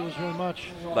don't think it was really much.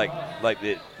 Like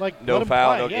no let him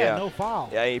foul. play. No, Yeah, no foul.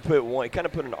 Yeah, he kind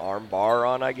of put an arm bar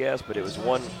on, I guess, but it was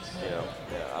one. I don't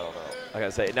know. I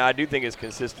gotta say, now I do think it's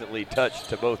consistently touched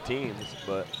to both teams,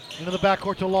 but into the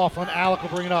backcourt to Laughlin. Alec will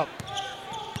bring it up.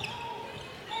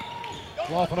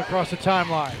 Laughlin across the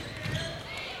timeline.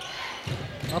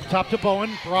 Up top to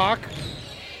Bowen. Brock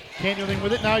can't do anything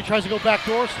with it. Now he tries to go back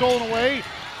door. Stolen away.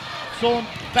 Stolen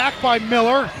back by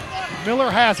Miller.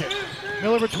 Miller has it.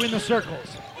 Miller between the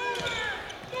circles.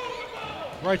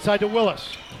 Right side to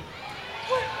Willis.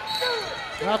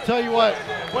 And I'll tell you what,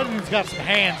 Weddington's got some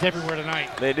hands everywhere tonight.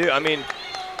 They do. I mean,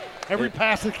 every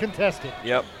pass is contested.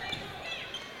 Yep.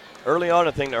 Early on,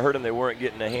 the thing that hurt them, they weren't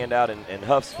getting a hand out in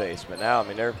Huff's face, but now, I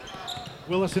mean, they're.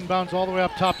 Willis inbounds all the way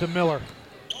up top to Miller.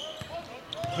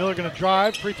 Miller going to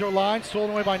drive, free throw line,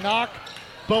 stolen away by Knock.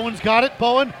 Bowen's got it.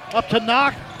 Bowen up to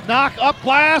Knock. Knock up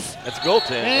glass. That's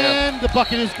goaltending. And the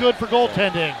bucket is good for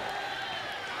goaltending.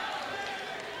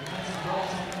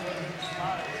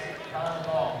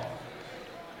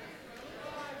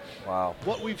 Wow.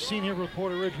 What we've seen here with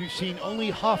Porter Ridge, we've seen only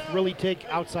Huff really take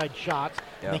outside shots.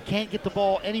 Yep. They can't get the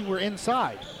ball anywhere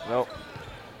inside. Nope.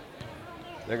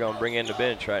 They're going to bring in the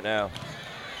bench right now.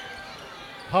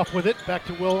 Huff with it, back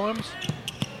to Williams.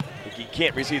 He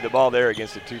can't receive the ball there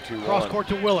against the 2-2-1. Cross court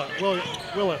to Willis.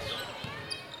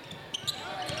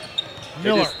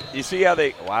 Miller. You see how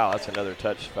they? Wow, that's another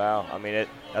touch foul. I mean,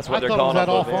 that's what they're calling on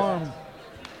both ends.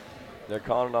 They're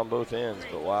calling it on both ends,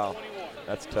 but wow,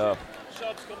 that's tough.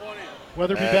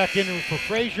 Weatherby back in for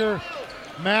Frazier.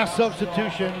 Mass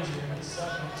substitution.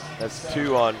 That's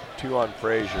two on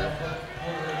Frazier.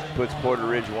 Puts Porter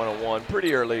Ridge 1-1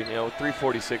 pretty early.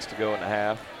 3:46 to go in the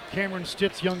half. Cameron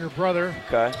Stitt's younger brother.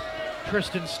 Okay.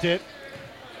 Tristan Stitt.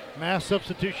 Mass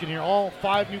substitution here. All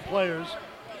 5 new players,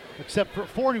 except for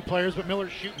 4 new players, but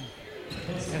Miller's shooting.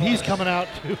 And he's coming out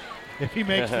too if he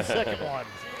makes the second one.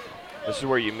 This is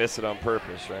where you miss it on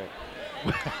purpose, right?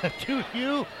 Do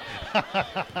you?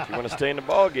 If you want to stay in the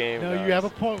ball game. No, you have a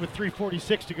point with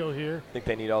 3:46 to go here. I think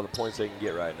they need all the points they can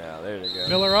get right now. There they go.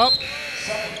 Miller up.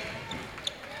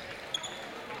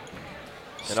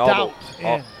 And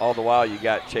all the while, you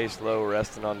got Chase Lowe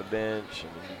resting on the bench,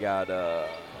 and you got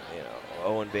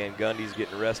Owen Van Gundy's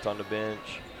getting rest on the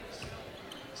bench.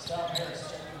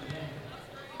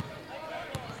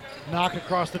 Knock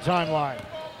across the timeline.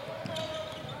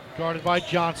 Guarded by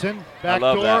Johnson. Back I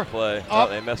love door. that play. Up. Oh,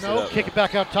 they messed it up. Kick it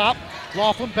back out top.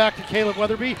 Laughlin back to Caleb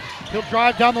Weatherby. He'll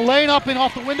drive down the lane, up and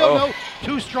off the window. Oh. No,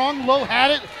 too strong. Lowe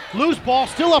had it. Loose ball,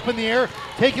 still up in the air.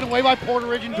 Taken away by Porter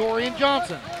Ridge and Dorian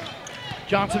Johnson.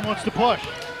 Johnson wants to push.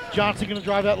 Johnson going to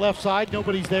drive that left side.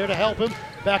 Nobody's there to help him.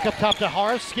 Back up top to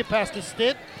Harris. Skip past to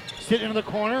Stitt. Stitt into the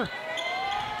corner.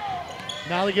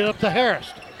 Now they get up to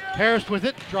Harris. Harris with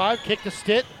it. Drive, kick to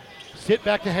Stitt. Stitt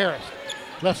back to Harris.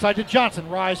 Left side to Johnson.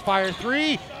 Rise, fire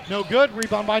 3. No good.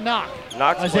 Rebound by Knock.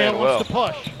 Knock's Isaiah playing wants to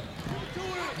push.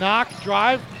 Knock,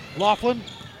 drive. Laughlin.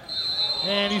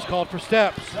 And he's called for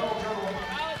steps.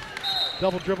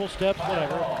 Double dribble, steps,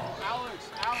 whatever.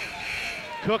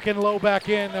 Cook and Lowe back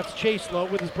in. That's Chase Lowe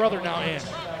with his brother now in.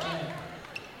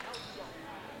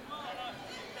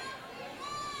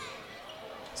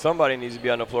 Somebody needs to be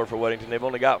on the floor for Weddington. They've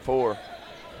only got 4.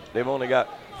 They've only got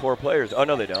 4 players. Oh,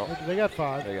 no, they don't. They got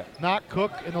 5. They got. Knock,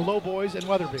 Cook, and the Lowe boys, and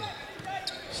Weatherby.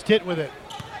 Stitt with it.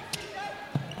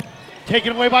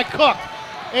 Taken away by Cook.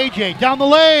 AJ down the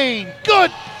lane.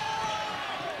 Good!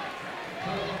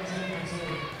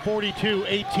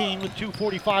 42-18 with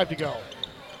 2:45 to go.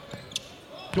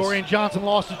 Dorian Johnson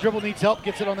lost his dribble, needs help,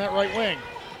 gets it on that right wing.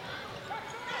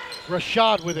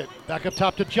 Rashad with it. Back up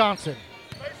top to Johnson.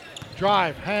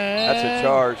 Drive. That's a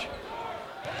charge.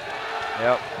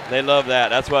 Yep, they love that.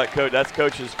 That's that's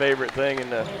coach's favorite thing in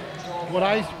the. What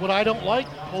I don't like,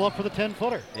 pull up for the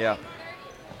 10-footer. Yeah.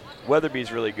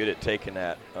 Weatherby's really good at taking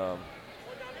that.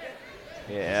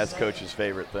 Yeah, that's coach's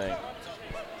favorite thing.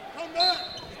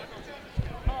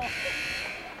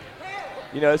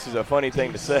 This is a funny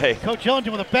thing to say. Coach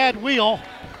Ellington with a bad wheel.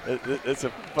 It's a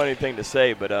funny thing to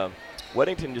say, but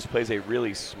Weddington just plays a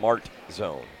really smart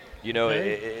zone.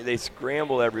 They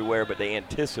scramble everywhere, but they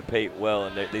anticipate well,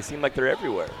 and they seem like they're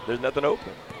everywhere. There's nothing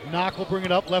open. Knock will bring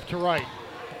it up left to right.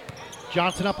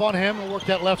 Johnson up on him. Will work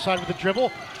that left side with the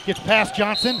dribble. Gets past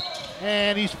Johnson,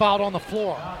 and he's fouled on the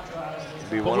floor.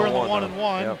 Be but we're in the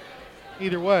 1-and-1. Yep.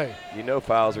 Either way.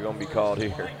 Fouls are going to be called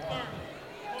here.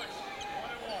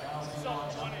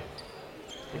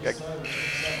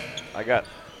 I got,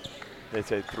 they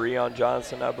said 3 on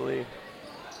Johnson, I believe.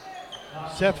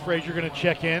 Seth Frazier going to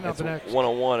check in up next.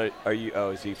 1-on-1. Are you? Oh,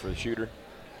 is he for the shooter?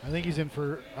 I think he's in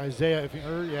for Isaiah.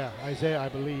 Isaiah, I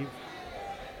believe.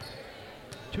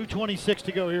 2:26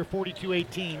 to go here,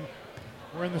 42-18.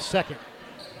 We're in the second.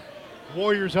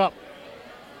 Warriors up.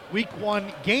 Week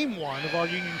 1, game 1 of our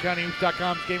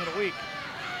UnionCountyHoops.com's Game of the Week.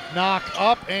 Knock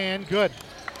up and good.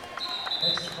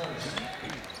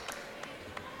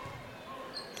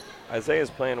 Isaiah's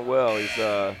playing well. He's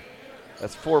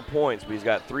that's 4 points, but he's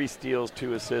got 3 steals,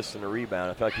 2 assists, and a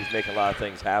rebound. I feel like he's making a lot of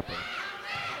things happen.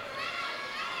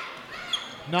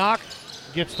 Knock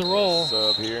gets the roll.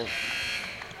 Sub here.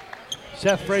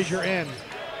 Seth Frazier in.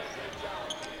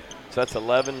 So that's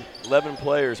 11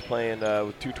 players playing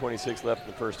with 2:26 left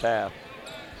in the first half.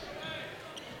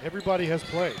 Everybody has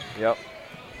played. Yep.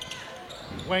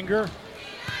 Wenger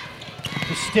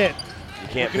to Stitt. You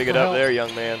can't pick it up there,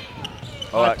 young man.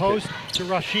 High post to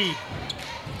Rashid.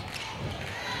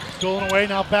 Stolen away,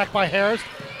 now back by Harris.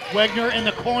 Wegner in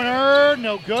the corner,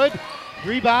 no good.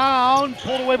 Rebound,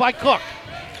 pulled away by Cook.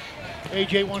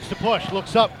 AJ wants to push,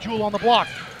 looks up, Jewell on the block.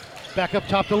 Back up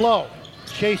top to Lowe.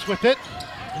 Chase with it.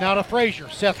 Now to Frazier.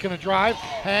 Seth going to drive.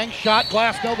 Hang, shot,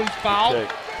 glass, nobody's fouled.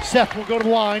 Okay. Seth will go to the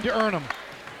line to earn him.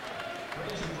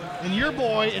 And your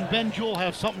boy and Ben Jewell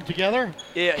have something together?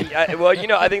 Yeah, well,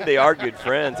 I think they are good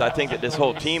friends. I think that this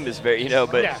whole team is very,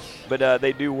 but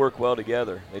they do work well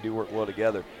together. They do work well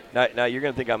together. Now you're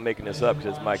going to think I'm making this up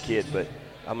because it's my kid, but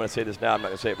I'm going to say this now. I'm not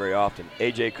going to say it very often.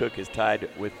 A.J. Cook is tied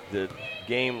with the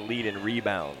game lead in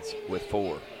rebounds with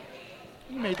 4.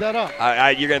 You made that up.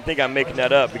 You're going to think I'm making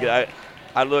that up because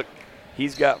I look,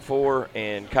 he's got 4,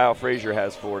 and Kyle Frazier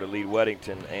has 4 to lead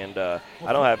Weddington, and I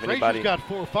don't have anybody. Frazier's got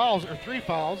 4 fouls, or 3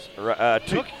 fouls. Two, I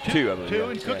believe. 2,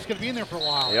 and Cook's going to be in there for a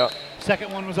while. Yep.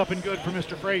 Second one was up and good for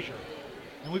Mr. Frazier.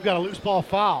 And we've got a loose ball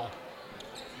foul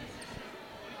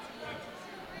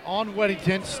on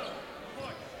Weddington.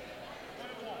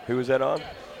 Who was that on?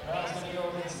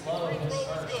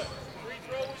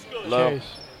 Low.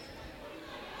 Chase.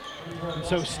 And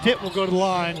so Stitt will go to the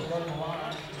line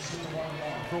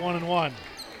for 1-and-1.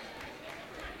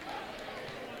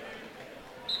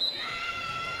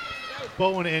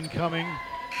 Bowen incoming.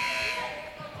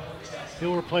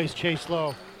 He'll replace Chase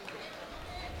Lowe.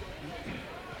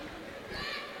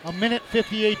 A minute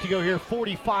 58 to go here,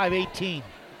 45-18.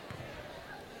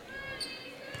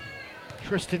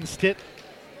 Tristan Stitt,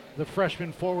 the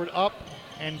freshman forward, up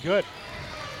and good.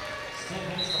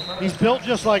 He's built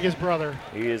just like his brother.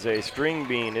 He is a string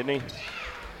bean, isn't he?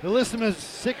 They list him as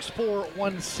 6'4",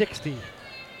 160.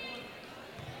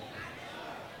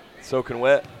 Soaking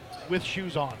wet. With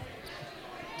shoes on.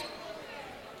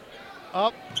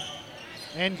 Up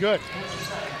and good.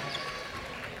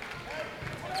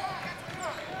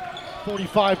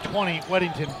 45-20,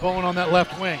 Weddington. Bowen on that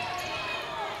left wing.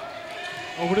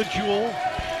 Over to Jewell.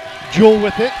 Jewell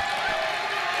with it.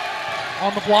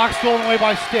 On the block, stolen away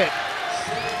by Stitt.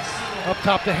 Up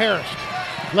top to Harris.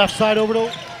 Left side over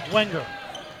to Wenger.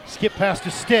 Skip pass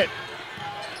to Stitt.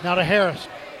 Now to Harris.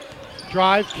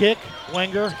 Drive, kick,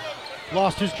 Wenger.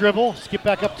 Lost his dribble. Skip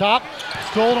back up top.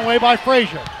 Stolen away by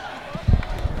Frazier.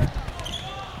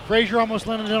 Frazier almost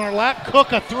landed in our lap.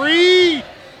 Cook a 3.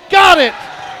 Got it!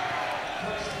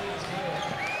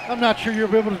 I'm not sure you'll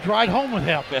be able to drive home with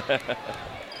him.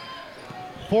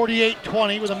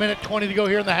 48-20 with a minute 20 to go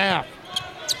here in the half.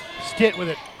 Stitt with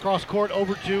it. Cross court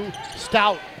over to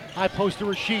Stout. High post to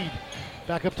Rashid.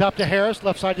 Back up top to Harris.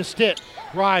 Left side to Stitt.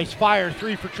 Rise, fire,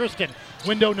 3 for Tristan.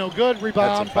 Window no good.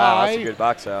 Rebound by That's a good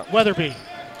box out. Weatherby.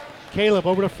 Caleb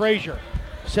over to Frazier.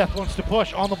 Seth wants to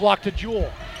push. On the block to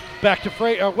Jewell. Back to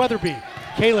Weatherby.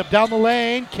 Caleb down the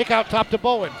lane. Kick out top to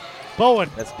Bowen. Bowen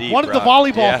That's deep, wanted Brock. the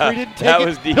volleyball Yeah, free, didn't take that it.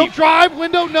 was deep. He'll drive,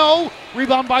 window no.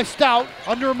 Rebound by Stout,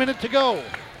 under a minute to go.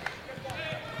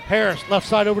 Harris, left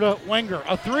side over to Wenger.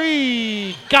 A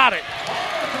 3, got it.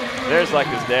 There's like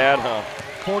his dad, huh?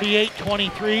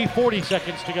 48-23, 40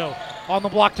 seconds to go. On the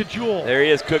block to Jewell. There he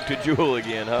is, Cook to Jewell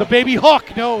again, huh? The baby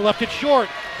hook, no, left it short.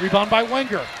 Rebound by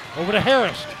Wenger. Over to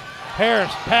Harris.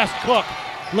 Harris, past Cook.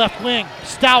 Left wing,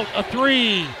 Stout, a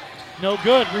 3. No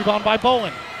good, rebound by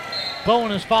Bowen.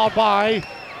 Bowen is fouled by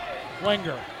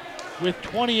Wenger with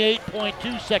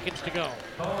 28.2 seconds to go.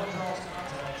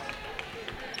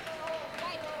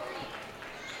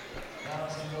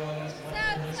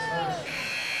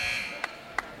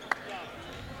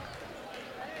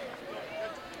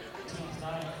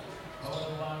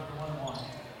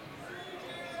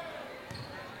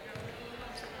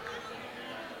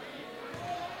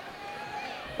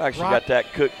 Actually got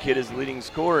that Cook kid as leading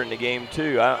scorer in the game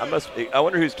too. I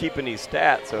wonder who's keeping these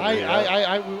stats over here.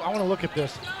 I want to look at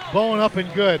this. Bowen up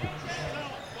and good.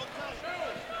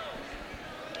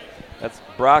 That's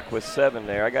Brock with 7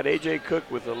 there. I got A.J. Cook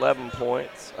with 11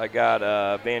 points. I got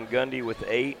Van Gundy with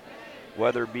 8,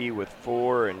 Weatherby with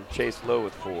 4, and Chase Lowe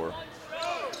with 4.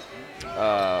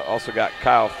 Also got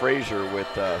Kyle Frazier with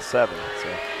 7. So.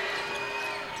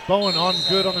 Bowen on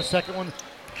good on the second one.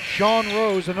 Sean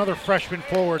Rose, another freshman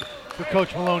forward for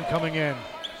Coach Malone coming in.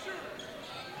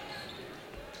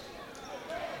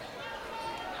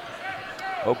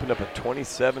 Opened up a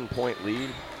 27-point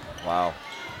lead. Wow.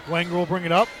 Wenger will bring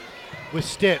it up with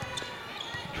Stitt.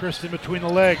 Tristan between the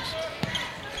legs.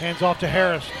 Hands off to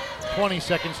Harris. 20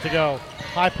 seconds to go.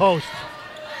 High post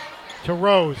to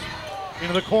Rose.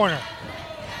 Into the corner.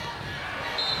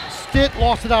 Stitt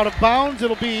lost it out of bounds.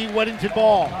 It'll be Weddington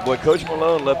ball. Boy, Coach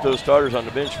Malone left those starters on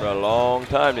the bench for a long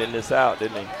time to end this out,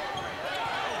 didn't he?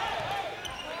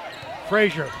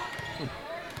 Frazier.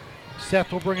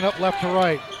 Seth will bring it up left to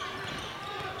right.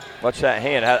 Watch that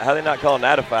hand. How are they not calling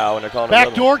that a foul when they're calling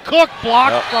Backdoor Cook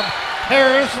blocked Yep. from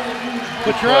Harris.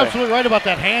 But you're play. absolutely right about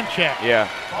that hand check. Yeah.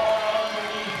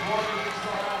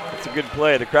 It's a good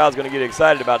play. The crowd's going to get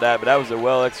excited about that, but that was a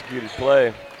well-executed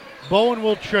play. Bowen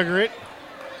will trigger it.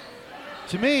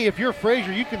 To me, if you're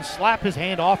Frazier, you can slap his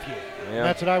hand off you. Yeah.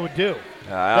 That's what I would do. I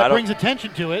That don't- brings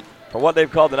attention to it. From what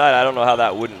they've called tonight, I don't know how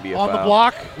that wouldn't be a On foul. the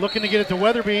block, looking to get it to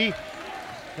Weatherby.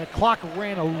 The clock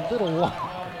ran a little long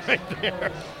right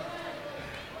there.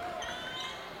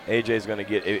 AJ's going to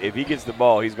get, if he gets the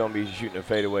ball, he's going to be shooting a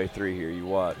fadeaway 3 here. You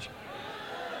watch.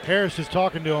 Harris is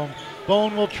talking to him.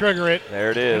 Bowen will trigger it. There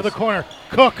it is. Into the corner.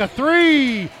 Cook, a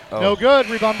 3. Oh. No good.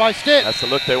 Rebound by Stitt. That's the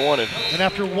look they wanted. And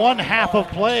after one half of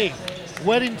play,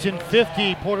 Weddington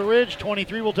 50, Porter Ridge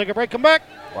 23. We'll take a break. Come back.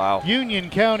 Wow.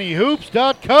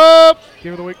 UnionCountyHoops.com.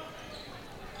 Game of the week.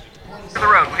 To the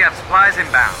road. We have supplies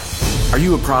inbound. Are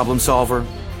you a problem solver?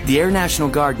 The Air National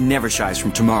Guard never shies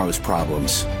from tomorrow's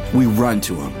problems. We run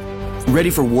to them.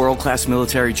 Ready for world-class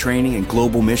military training and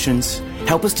global missions?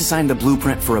 Help us design the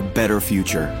blueprint for a better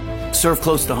future. Serve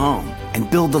close to home and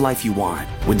build the life you want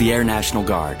with the Air National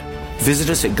Guard.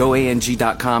 Visit us at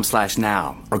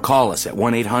goang.com/now or call us at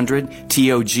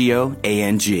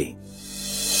 1-800-TOGO-ANG.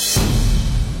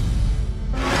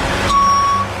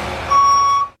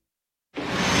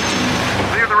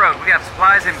 Clear the road. We have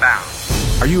supplies inbound.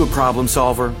 Are you a problem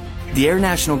solver? The Air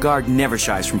National Guard never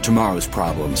shies from tomorrow's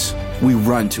problems. We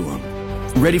run to them.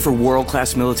 Ready for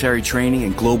world-class military training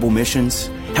and global missions?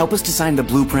 Help us design the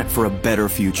blueprint for a better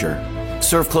future.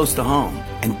 Serve close to home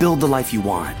and build the life you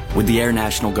want with the Air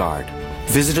National Guard.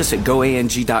 Visit us at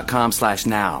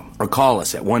goang.com/now or call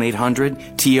us at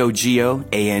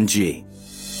 1-800-TOGO-ANG.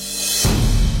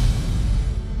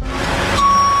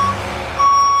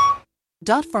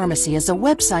 Dot Pharmacy is a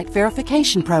website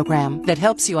verification program that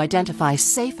helps you identify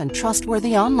safe and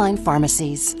trustworthy online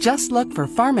pharmacies. Just look for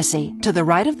pharmacy to the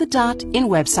right of the dot in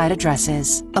website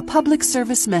addresses. A public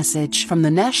service message from the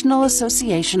National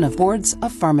Association of Boards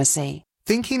of Pharmacy.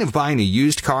 Thinking of buying a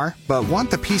used car, but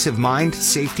want the peace of mind,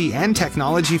 safety, and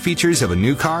technology features of a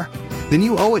new car? Then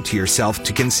you owe it to yourself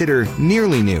to consider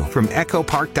nearly new from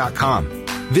EchoPark.com.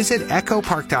 Visit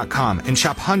EchoPark.com and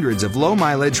shop hundreds of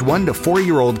low-mileage 1 to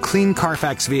 4-year-old clean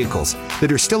Carfax vehicles that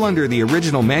are still under the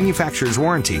original manufacturer's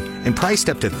warranty and priced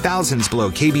up to thousands below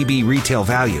KBB retail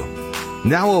value.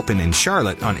 Now open in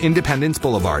Charlotte on Independence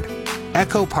Boulevard.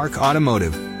 Echo Park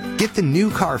Automotive. Get the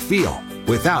new car feel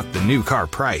without the new car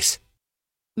price.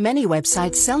 Many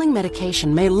websites selling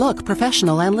medication may look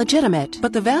professional and legitimate,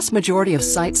 but the vast majority of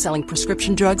sites selling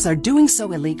prescription drugs are doing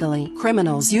so illegally.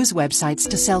 Criminals use websites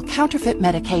to sell counterfeit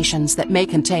medications that may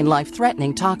contain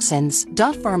life-threatening toxins.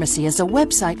 Dot Pharmacy is a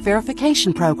website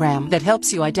verification program that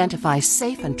helps you identify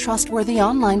safe and trustworthy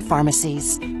online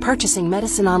pharmacies. Purchasing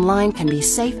medicine online can be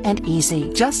safe and easy.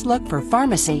 Just look for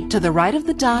pharmacy to the right of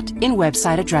the dot in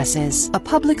website addresses. A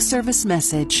public service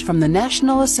message from the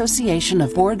National Association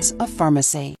of Boards of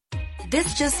Pharmacy.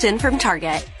 This just in from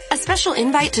Target. A special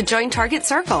invite to join Target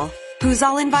Circle. Who's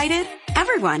all invited?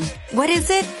 Everyone. What is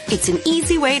it? It's an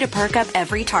easy way to perk up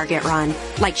every Target run,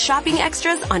 like shopping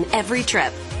extras on every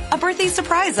trip, a birthday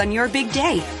surprise on your big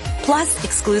day, plus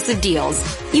exclusive deals.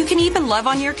 You can even love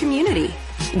on your community.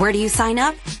 Where do you sign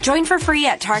up? Join for free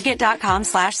at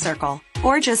target.com/circle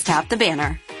or just tap the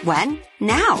banner. When?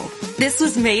 Now. This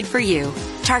was made for you.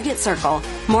 Target Circle.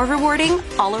 More rewarding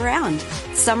all around.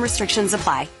 Some restrictions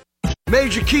apply.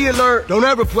 Major key alert. Don't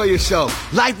ever play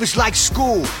yourself. Life is like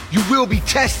school. You will be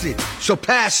tested, so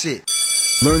pass it.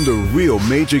 Learn the real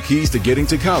major keys to getting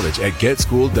to college at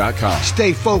GetSchooled.com.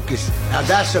 Stay focused. Now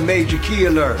that's a major key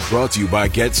alert. Brought to you by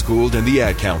Get Schooled and the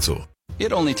Ad Council.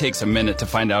 It only takes a minute to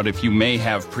find out if you may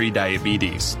have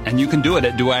prediabetes. And you can do it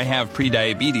at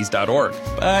doihaveprediabetes.org.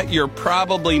 But you're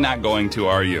probably not going to,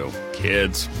 are you?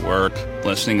 Kids, work,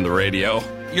 listening to the radio.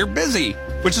 You're busy.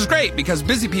 Which is great, because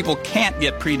busy people can't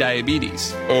get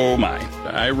prediabetes. Oh my,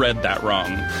 I read that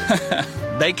wrong.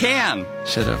 They can.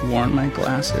 Should have worn my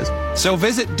glasses. So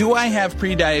visit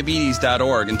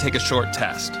doihaveprediabetes.org and take a short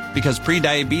test, because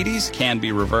prediabetes can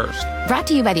be reversed. Brought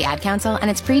to you by the Ad Council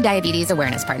and its pre-diabetes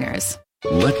awareness partners.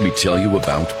 Let me tell you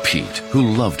about Pete,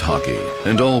 who loved hockey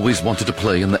and always wanted to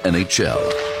play in the NHL.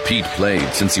 Pete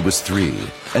played since he was 3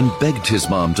 and begged his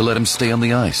mom to let him stay on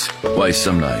the ice. Why,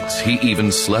 some nights he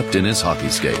even slept in his hockey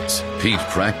skates. Pete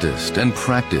practiced and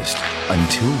practiced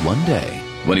until one day,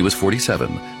 when he was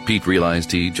 47, Pete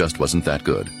realized he just wasn't that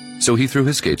good. So he threw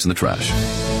his skates in the trash.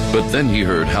 But then he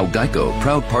heard how Geico,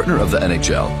 proud partner of the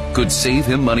NHL, could save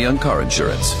him money on car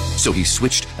insurance. So he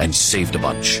switched and saved a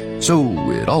bunch. So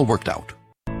it all worked out.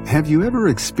 Have you ever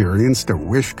experienced a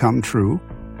wish come true?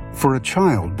 For a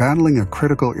child battling a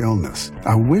critical illness,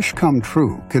 a wish come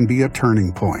true can be a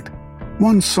turning point.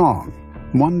 One song,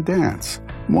 one dance,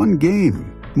 one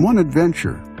game, one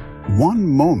adventure, one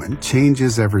moment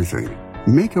changes everything.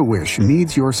 Make-A-Wish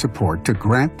needs your support to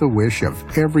grant the wish of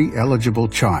every eligible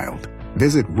child.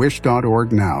 Visit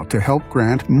wish.org now to help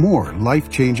grant more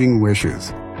life-changing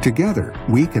wishes. Together,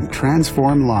 we can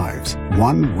transform lives,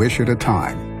 one wish at a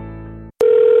time.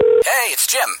 Hey, it's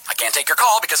Jim. I can't take your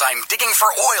call because I'm digging for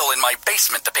oil in my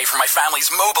basement to pay for my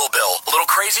family's mobile bill. A little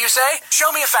crazy, you say?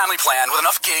 Show me a family plan with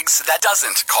enough gigs that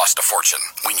doesn't cost a fortune.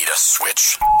 We need a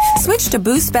switch. Switch to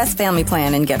Boost Best Family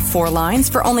Plan and get 4 lines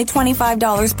for only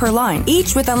 $25 per line,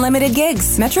 each with unlimited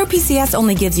gigs. Metro PCS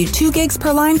only gives you 2 gigs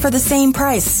per line for the same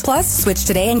price. Plus, switch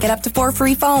today and get up to 4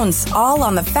 free phones, all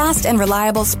on the fast and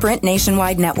reliable Sprint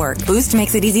nationwide network. Boost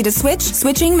makes it easy to switch.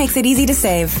 Switching makes it easy to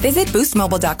save. Visit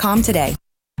boostmobile.com today.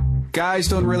 Guys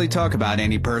don't really talk about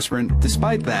antiperspirant.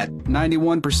 Despite that,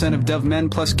 91% of Dove Men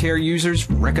Plus Care users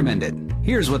recommend it.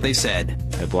 Here's what they said.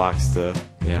 It blocks the,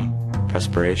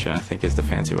 perspiration, I think is the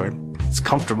fancy word. It's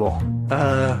comfortable.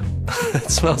 It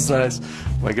smells nice.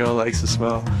 My girl likes the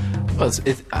smell. Well,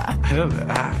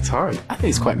 it's hard. I think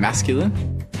it's quite masculine.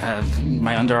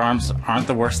 My underarms aren't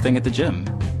the worst thing at the gym.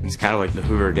 It's kind of like the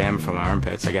Hoover Dam from my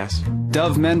armpits, I guess.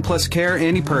 Dove Men Plus Care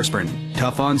antiperspirant.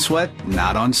 Tough on sweat,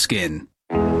 not on skin.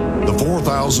 The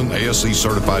 4,000 ASE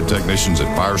certified technicians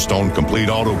at Firestone Complete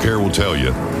Auto Care will tell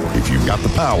you, if you've got the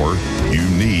power, you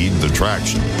need the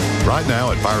traction. Right now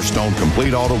at Firestone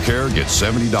Complete Auto Care, get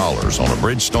 $70 on a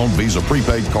Bridgestone Visa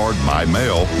prepaid card by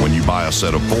mail when you buy a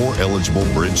set of 4 eligible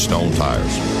Bridgestone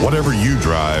tires. Whatever you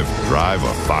drive, drive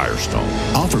a Firestone.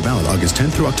 Offer valid August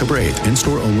 10th through October 8th.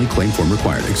 In-store only. Claim form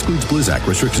required. Excludes Blizzak.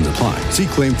 Restrictions apply. See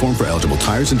claim form for eligible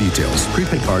tires and details.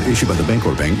 Prepaid card issued by the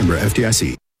Bancorp Bank, member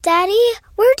FDIC. Daddy,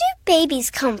 where do babies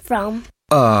come from?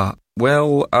 Honey?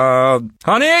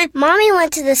 Mommy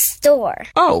went to the store.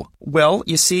 Oh, well,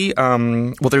 you see,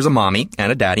 there's a mommy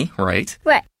and a daddy, right?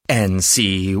 Right. And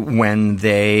see, when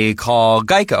they call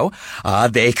Geico,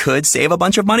 they could save a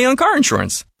bunch of money on car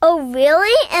insurance. Oh,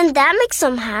 really? And that makes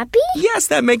them happy? Yes,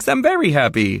 that makes them very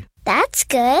happy. That's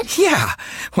good. Yeah.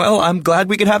 Well, I'm glad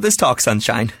we could have this talk,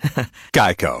 Sunshine.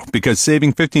 Geico, because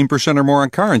saving 15% or more on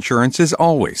car insurance is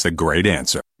always a great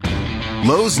answer.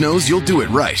 Lowe's knows you'll do it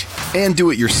right and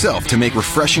do it yourself to make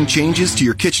refreshing changes to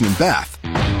your kitchen and bath.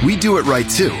 We do it right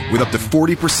too, with up to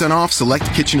 40% off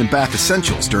select kitchen and bath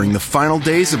essentials during the final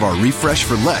days of our Refresh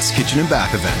for Less kitchen and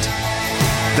bath event.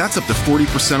 That's up to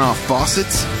 40% off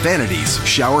faucets, vanities,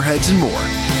 shower heads, and more.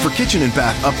 For kitchen and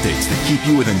bath updates that keep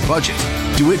you within budget,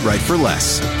 do it right for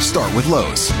less. Start with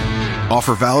Lowe's.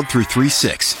 Offer valid through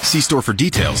 3/6. See store for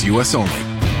details, U.S. only.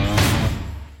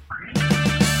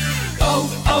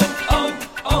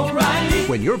 O'Reilly.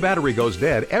 When your battery goes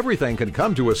dead, everything can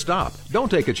come to a stop. Don't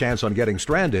take a chance on getting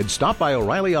stranded. Stop by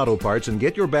O'Reilly Auto Parts and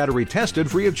get your battery tested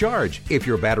free of charge. If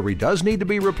your battery does need to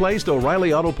be replaced,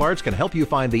 O'Reilly Auto Parts can help you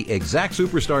find the exact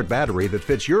Superstart battery that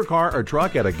fits your car or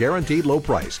truck at a guaranteed low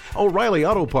price. O'Reilly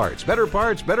Auto Parts. Better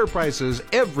parts, better prices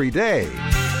every day.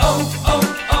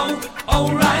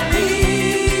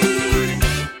 O'Reilly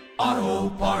Auto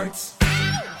Parts.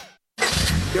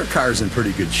 Your car's in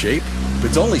pretty good shape. If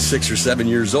it's only 6 or 7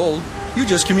 years old, you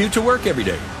just commute to work every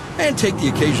day and take the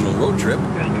occasional road trip.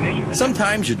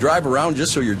 Sometimes you drive around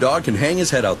just so your dog can hang his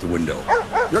head out the window.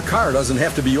 Your car doesn't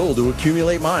have to be old to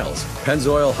accumulate miles.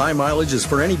 Pennzoil High Mileage is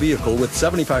for any vehicle with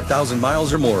 75,000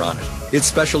 miles or more on it. It's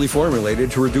specially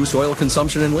formulated to reduce oil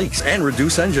consumption and leaks and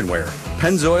reduce engine wear.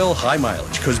 Pennzoil High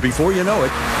Mileage, because before you know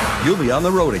it, you'll be on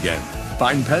the road again.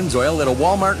 Find Pennzoil at a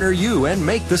Walmart near you and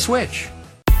make the switch.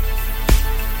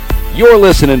 You're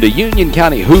listening to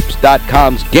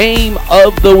UnionCountyHoops.com's Game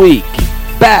of the Week.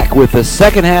 Back with the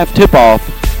second half tip-off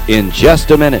in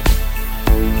just a minute.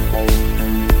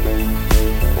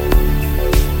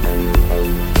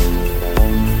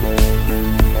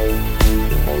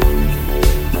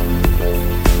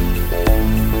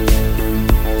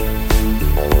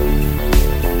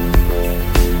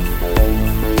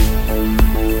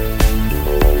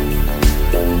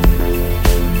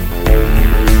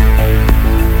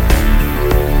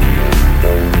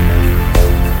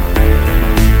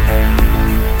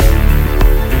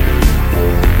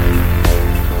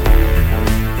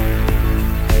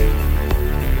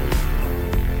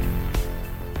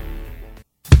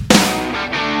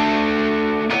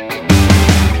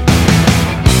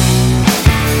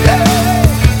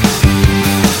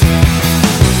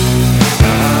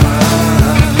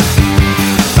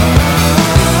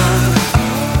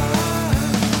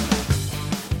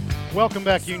 Welcome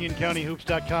back,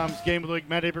 UnionCountyHoops.com's Game of the Week.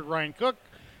 Matt Abrich, Ryan Cook.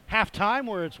 Halftime,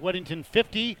 where it's Weddington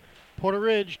 50, Porter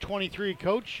Ridge 23.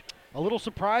 Coach, a little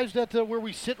surprised at where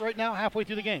we sit right now halfway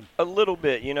through the game? A little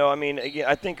bit. I mean, again,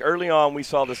 I think early on we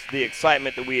saw the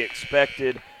excitement that we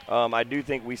expected. I do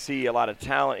think we see a lot of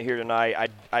talent here tonight.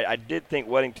 I did think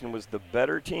Weddington was the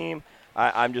better team.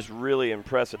 I'm just really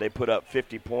impressed that they put up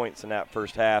 50 points in that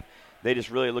first half. They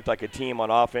just really looked like a team on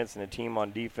offense and a team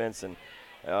on defense. And,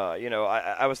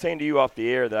 I was saying to you off the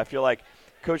air that I feel like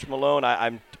Coach Malone,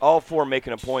 I'm all for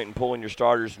making a point and pulling your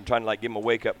starters and trying to, give them a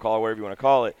wake-up call, whatever you want to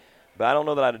call it. But I don't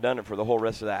know that I'd have done it for the whole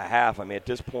rest of that half. I mean, at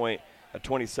this point, a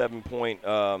 27-point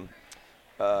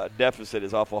deficit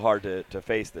is awful hard to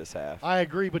face this half. I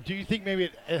agree, but do you think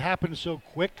maybe it happened so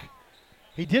quick?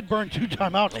 He did burn 2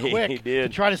 timeouts quick he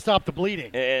did. to try to stop the bleeding.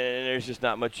 And there's just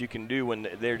not much you can do when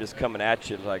they're just coming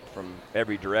at you from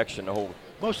every direction the whole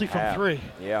Mostly from half. 3.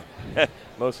 Yeah,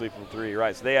 mostly from 3,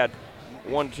 right. So they had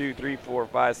 1, 2, 3, 4,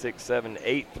 5, 6, 7,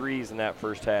 8 threes in that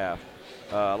first half.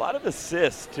 A lot of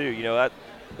assists, too.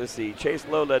 Let's see, Chase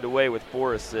Lowe led the way with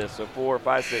 4 assists. So 4,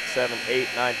 5, 6, 7, 8,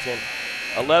 9, 10,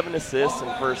 11 assists in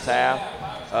the first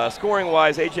half.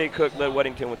 Scoring-wise, A.J. Cook led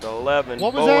Weddington with 11.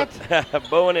 What was that?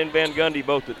 Bowen and Van Gundy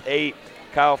both with 8.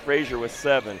 Kyle Frazier with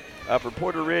 7. For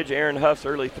Porter Ridge, Aaron Huff's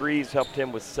early threes helped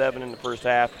him with 7 in the first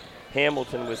half.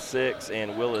 Hamilton with 6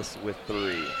 and Willis with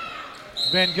 3.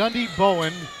 Van Gundy,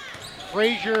 Bowen,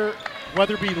 Frazier,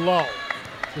 Weatherby, Lowe.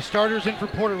 The starters in for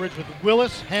Porter Ridge with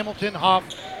Willis, Hamilton, Huff,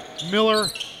 Miller,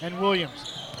 and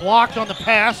Williams. Blocked on the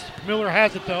pass. Miller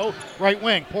has it, though. Right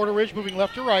wing. Porter Ridge moving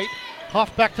left to right.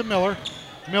 Huff back to Miller.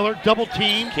 Miller double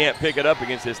team. Can't pick it up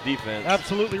against this defense.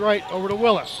 Absolutely right. Over to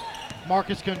Willis.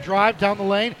 Marcus can drive down the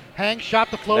lane. Hang,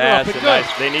 shot the floater up and good.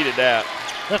 Nice. They needed that.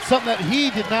 That's something that he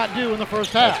did not do in the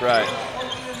first half. That's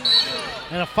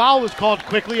right. And a foul was called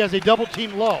quickly as they double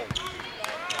team Low.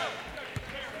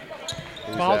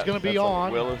 Foul's going to be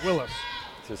on Willis.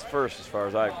 It's his first as far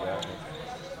as I've got.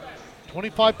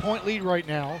 25-point lead right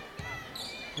now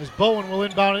as Bowen will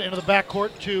inbound it into the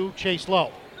backcourt to Chase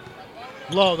Lowe.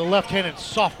 Lowe, the left-handed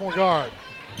sophomore guard.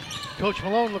 Coach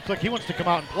Malone looks like he wants to come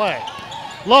out and play.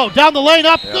 Lowe down the lane,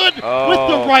 up good with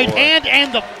the right hand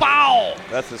and the foul.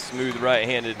 That's a smooth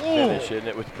right-handed finish, isn't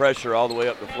it, with pressure all the way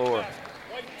up the floor.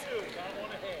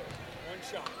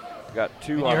 Got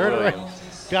 2 on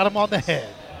Williams. Got him on the head.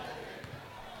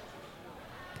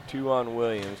 2 on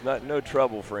Williams. No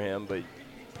trouble for him, but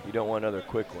you don't want another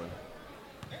quick one.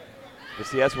 But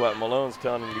see, that's what Malone's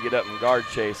telling him to get up and guard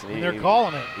Chase. And they're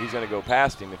calling it. He's going to go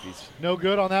past him if he's. No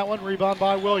good on that one. Rebound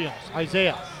by Williams.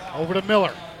 Isaiah over to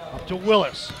Miller. Up to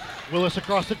Willis. Willis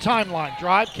across the timeline.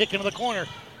 Drive, kick into the corner.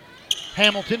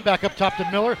 Hamilton back up top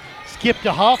to Miller. Skip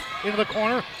to Huff into the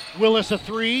corner. Willis a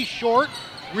 3, short.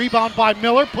 Rebound by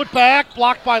Miller. Put back.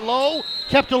 Blocked by Lowe.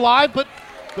 Kept alive, but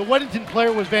the Weddington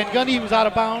player was Van Gundy. He was out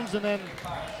of bounds and then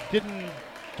didn't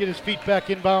get his feet back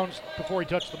inbounds before he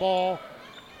touched the ball.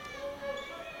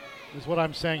 Is what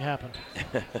I'm saying happened.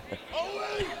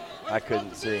 I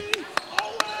couldn't see.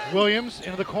 Williams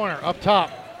into the corner. Up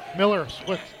top. Miller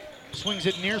swings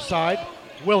it near side.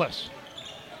 Willis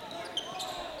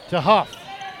to Huff.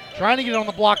 Trying to get on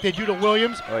the block. They do to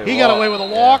Williams. He got away with a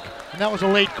walk, and that was a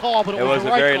late call, but it was a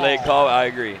right very call. late call. I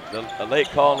agree. A late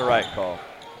call and the right call.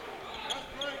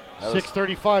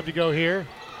 6:35 to go here.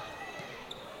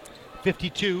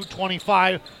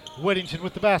 52-25. Weddington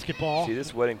with the basketball. See,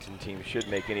 this Weddington team should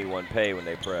make anyone pay when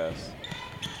they press.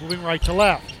 Moving right to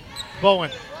left. Bowen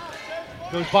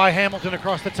goes by Hamilton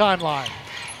across the timeline.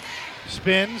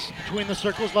 Spins between the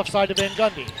circles, left side to Van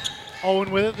Gundy.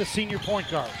 Owen with it, the senior point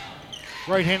guard.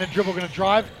 Right-handed dribble going to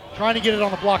drive. Trying to get it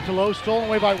on the block to Lowe. Stolen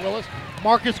away by Willis.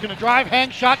 Marcus going to drive.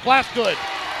 Hang shot. Glass good.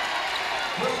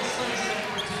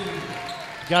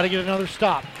 Got to get another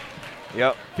stop.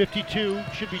 Yep. 52.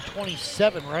 Should be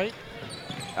 27, right?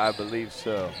 I believe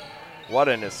so. What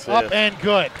an assist. Up and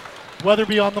good.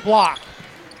 Weatherby on the block.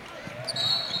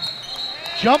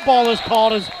 Jump ball is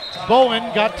called as Bowen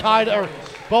got tied, or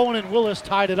Bowen and Willis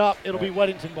tied it up. It'll be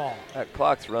Weddington ball. That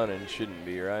clock's running. Shouldn't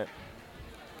be, right?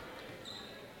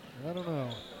 I don't know.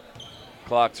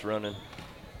 Clock's running.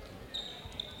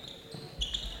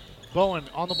 Bowen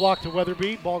on the block to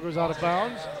Weatherby. Ball goes out of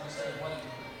bounds.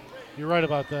 You're right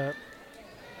about that.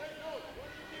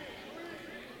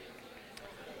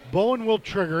 Bowen will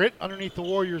trigger it underneath the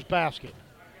Warriors' basket.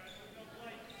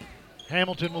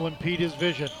 Hamilton will impede his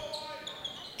vision.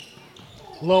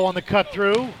 Low on the cut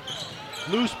through.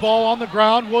 Loose ball on the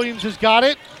ground. Williams has got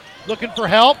it. Looking for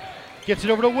help. Gets it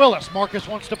over to Willis. Marcus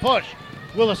wants to push.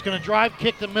 Willis going to drive,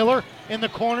 kick to Miller. In the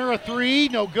corner, a 3.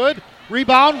 No good.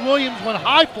 Rebound. Williams went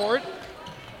high for it.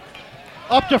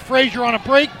 Up to Frazier on a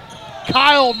break.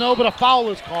 Kyle, no, but a foul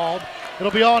is called.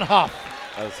 It'll be on Huff.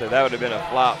 I would say that would have been a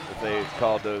flop if they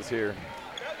called those here.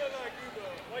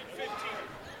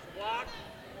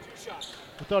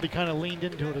 I thought he kind of leaned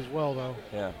into it as well, though.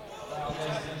 Yeah.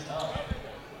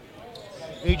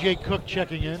 A.J. Cook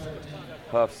checking in.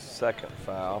 Huff's second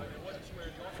foul.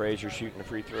 Frazier shooting the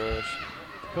free throws.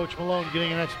 Coach Malone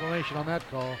getting an explanation on that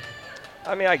call.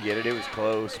 I mean, I get it. It was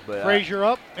close, but Frazier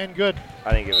up and good.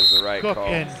 I think it was the right Cook call.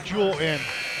 in, Jewell in.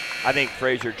 I think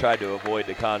Frazier tried to avoid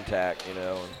the contact, you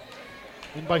know.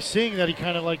 And by seeing that, he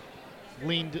kind of like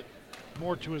leaned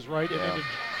more to his right and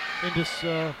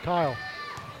into Kyle.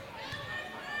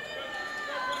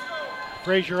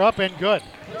 Frazier up and good.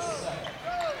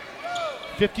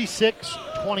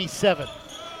 56-27.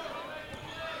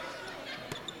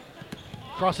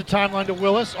 Across the timeline to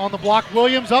Willis. On the block,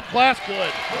 Williams up, glass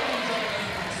good.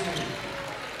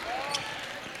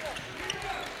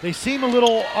 They seem a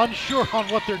little unsure on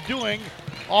what they're doing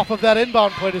off of that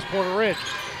inbound play to Porter Ridge.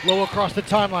 Low across the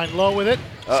timeline, Low with it.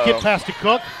 Skip pass to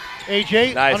Cook.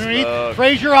 AJ nice underneath. Look.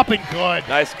 Frazier up and good.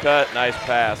 Nice cut, nice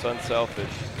pass, unselfish.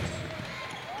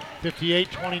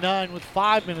 58-29 with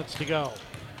 5 minutes to go.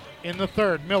 In the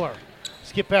third, Miller.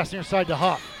 Skip pass near side to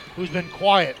Huff, who's been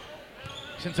quiet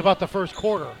since about the first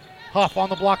quarter. Huff on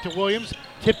the block to Williams.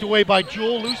 Tipped away by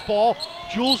Jewell. Loose ball.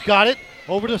 Jewell's got it.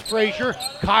 Over to Frazier.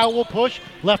 Kyle will push.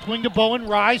 Left wing to Bowen.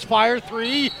 Rise, fire,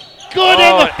 three. Good,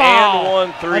 and the foul.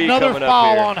 And 1-3 Another coming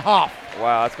foul up here. on Huff.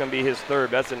 Wow, that's going to be his third.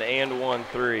 That's an and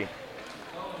 1-3.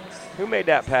 Who made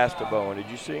that pass to Bowen? Did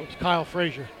you see? It's Kyle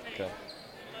Frazier. Okay.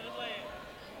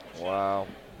 Wow.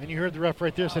 And you heard the ref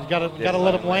right there said, got to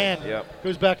let him land. Yep.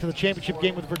 Goes back to the championship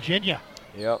game with Virginia.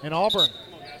 Yep. And Auburn.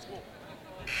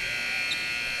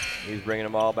 He's bringing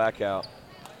them all back out.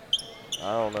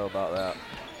 I don't know about that.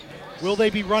 Will they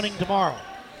be running tomorrow?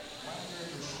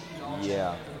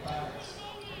 Yeah.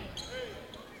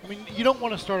 I mean, you don't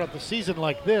want to start out the season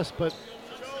like this, but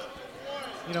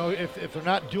you know, if they're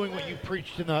not doing what you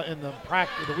preached in the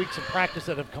weeks of practice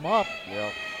that have come up.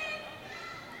 Yeah.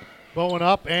 Bowen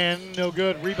up and no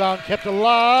good. Rebound kept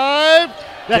alive.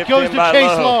 That Tipped goes in to by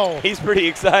Chase Lowe. He's pretty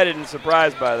excited and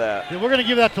surprised by that. Yeah, we're going to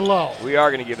give that to Lowe. We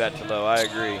are going to give that to Lowe. I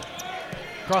agree.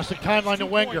 Across the timeline to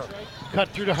Wenger. Cut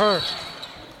through to Hurst.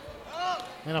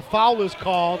 And a foul is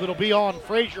called. It'll be on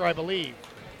Frazier, I believe.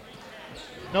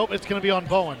 Nope, it's going to be on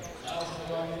Bowen.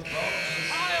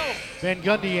 Van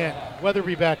Gundy in.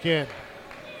 Weatherby back in.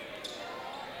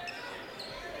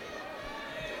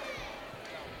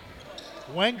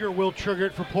 Wenger will trigger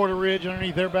it for Porter Ridge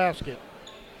underneath their basket.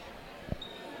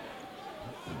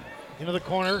 Into the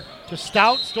corner to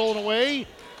Stout, stolen away.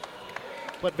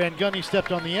 But Van Gundy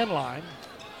stepped on the end line.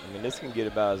 I mean, this can get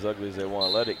about as ugly as they want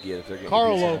to let it get. If they're getting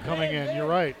Carlo coming in, you're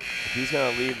right. If he's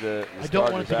going to leave the I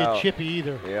don't want it to out, get chippy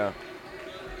either. Yeah.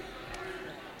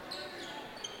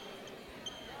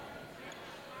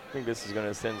 I think this is going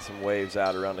to send some waves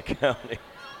out around the county.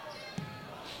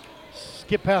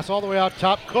 Skip pass all the way out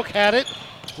top. Cook had it.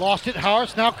 Lost it.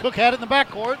 Harris. Now Cook had it in the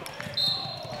backcourt.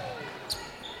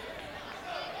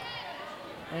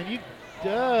 And you...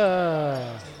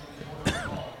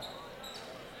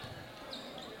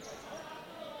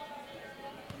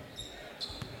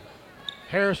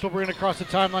 Harris will bring it across the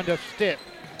timeline to Stitt.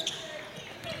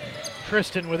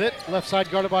 Tristan with it. Left side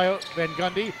guarded by Van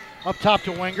Gundy. Up top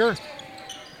to Wenger.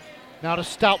 Now to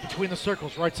Stout between the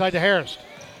circles. Right side to Harris.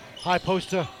 High post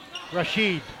to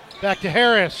Rashid. Back to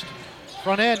Harris.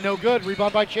 Front end, no good.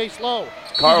 Rebound by Chase Lowe.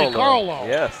 Carlo.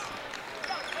 Yes.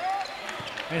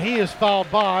 And he is fouled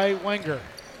by Wenger.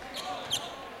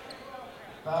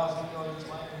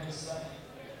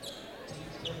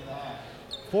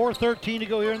 4:13 to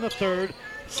go here in the third.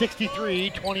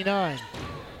 63-29.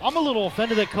 I'm a little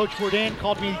offended that Coach Bourdain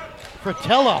called me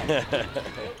Fratello.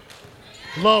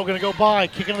 Lowe going to go by.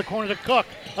 Kick into the corner to Cook.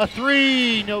 A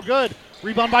three, no good.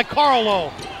 Rebound by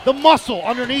Carlo. The muscle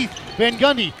underneath Van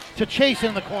Gundy to Chase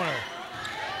in the corner.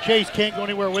 Chase can't go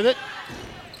anywhere with it.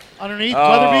 Underneath,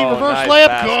 Weatherby, reverse nice layup,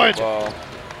 basketball. good.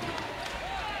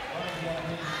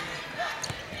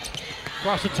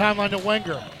 Across the timeline to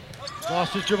Wenger.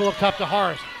 Lost his dribble up top to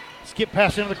Harris. Skip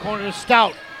pass into the corner to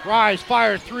Stout. Rise,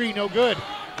 fire, three, no good.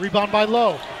 Rebound by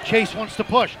Lowe. Chase wants to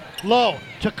push. Lowe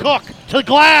to Cook, to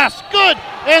glass, good!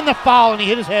 And the foul, and he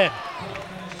hit his head.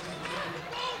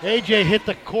 AJ hit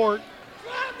the court.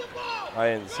 I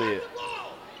didn't see it.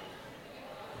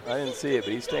 But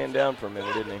he's staying down for a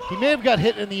minute, didn't he? He may have got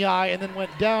hit in the eye and then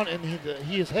went down, and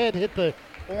his head hit the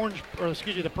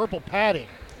the purple padding.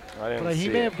 But he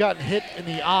may have gotten hit in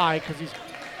the eye because he's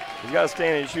got to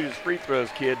stand and shoot his free throws,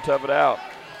 kid. Tough it out.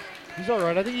 He's all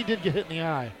right. I think he did get hit in the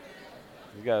eye.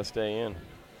 You got to stay in.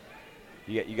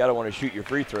 You got to want to shoot your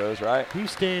free throws, right?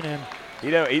 He's staying in.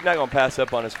 He's not going to pass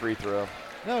up on his free throw.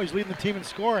 No, he's leading the team in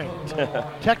scoring.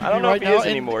 Technically, I don't know right if he now, is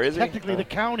anymore, is he? Technically, the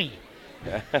county.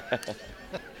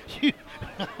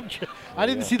 I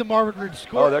didn't see the Marvin Ridge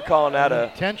score. Oh, they're calling that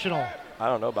intentional. I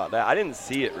don't know about that. I didn't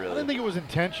see it really. I didn't think it was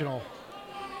intentional.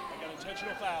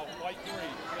 Intentional foul, white 3.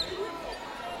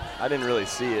 I didn't really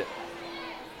see it.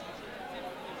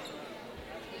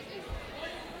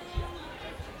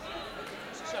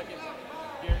 Just a second.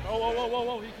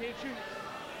 Whoa, he can't shoot.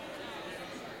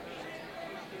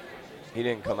 He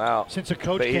didn't come out. Since a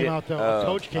coach came out, though.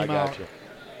 Coach came out. You.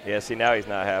 Yeah, see, now he's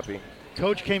not happy.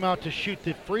 Coach came out to shoot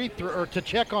the free throw, or to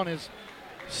check on his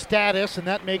status, and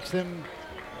that makes them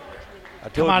I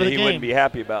told come out you of the he game. wouldn't be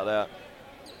happy about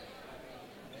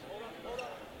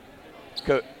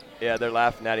that. Yeah, they're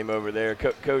laughing at him over there.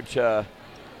 Coach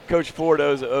Ford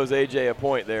owes AJ a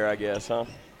point there, I guess, huh?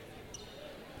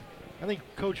 I think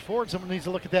Coach Ford, someone needs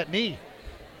to look at that knee.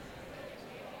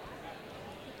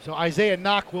 So Isaiah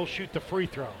Knock will shoot the free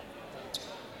throw.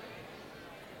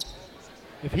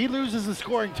 If he loses the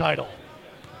scoring title,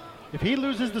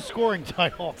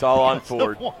 it's all on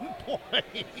Ford. 1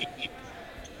 point.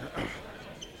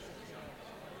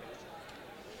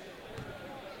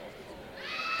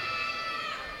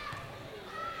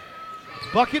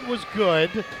 Bucket was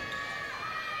good.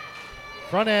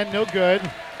 Front end, no good.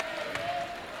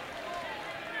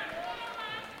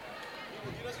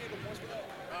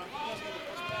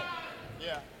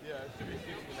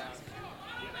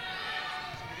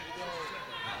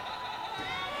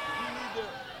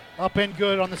 Up and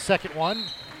good on the second one.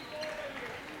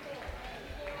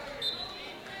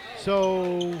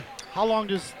 So, how long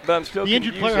does But I'm still the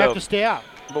injured confused, player have though. to stay out?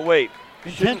 But wait,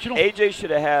 Intentional? AJ should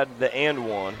have had the and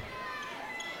one.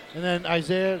 And then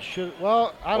Isaiah should,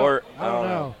 well, I don't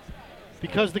know.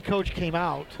 Because the coach came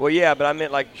out. Well, yeah, but I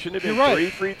meant, like, shouldn't it have been You're 3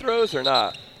 right. free throws or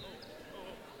not?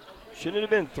 Shouldn't it have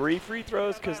been 3 free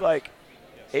throws? Because, like,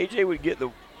 AJ would get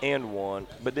the and one,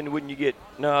 but then wouldn't you get,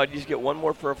 no, you just get one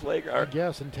more for a flagrant? I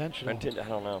guess intentional. I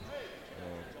don't know.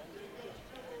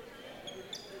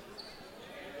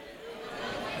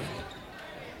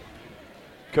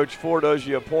 Coach Ford owes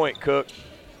you a point, Cook.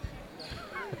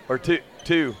 Or two.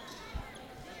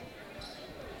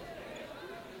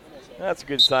 That's a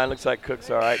good sign. Looks like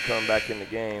Cook's all right coming back in the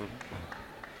game.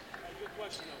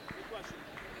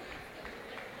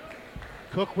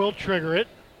 Cook will trigger it.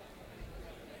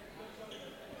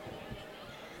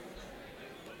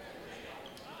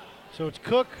 So it's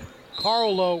Cook,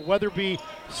 Carlo, Weatherby,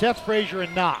 Seth Frazier,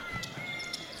 and Knock.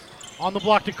 On the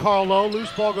block to Carlo.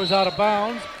 Loose ball goes out of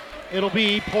bounds. It'll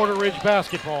be Porter Ridge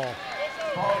basketball.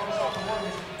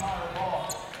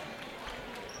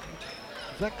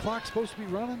 Is that clock supposed to be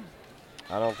running?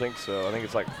 I don't think so. I think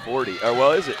it's like 40. Or,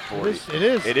 well, is it 40? It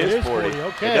is 40. 40.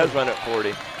 Okay. It does run at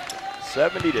 40.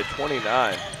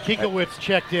 70-29. Kikowitz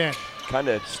checked in. Kind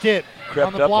of Stitt crept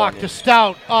on the up block on you. to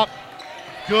Stout. Up.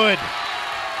 Good.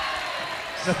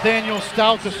 Nathaniel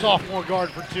Stout, the sophomore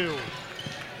guard for 2.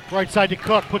 Right side to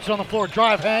Cook. Puts it on the floor.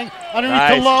 Drive, hang. Underneath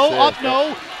Nice to Lowe. assist. Up,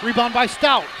 no. Rebound by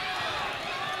Stout.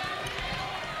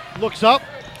 Looks up.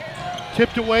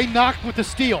 Tipped away. Knocked with the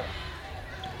steal.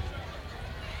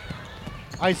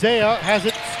 Isaiah has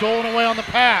it stolen away on the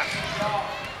pass.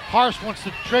 Harst wants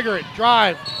to trigger it.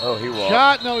 Drive. Oh, he walked.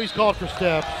 Shot. No, he's called for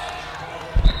steps.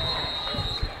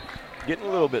 Getting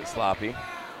a little bit sloppy.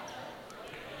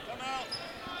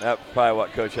 That's probably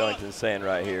what Coach Ellington's saying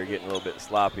right here, getting a little bit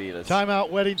sloppy. Let's Timeout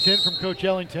Weddington from Coach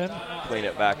Ellington. clean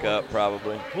it back up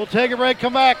probably. We'll take a break,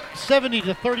 come back.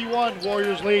 70-31,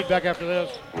 Warriors lead. Back after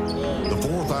this. The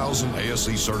 4,000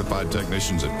 ASE certified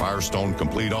technicians at Firestone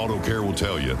Complete Auto Care will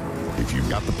tell you, if you've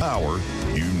got the power,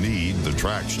 you need the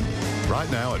traction. Right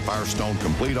now at Firestone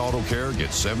Complete Auto Care,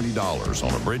 get $70 on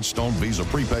a Bridgestone Visa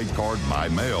prepaid card by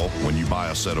mail when you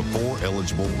buy a set of 4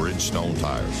 eligible Bridgestone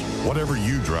tires. Whatever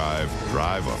you drive,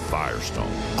 drive a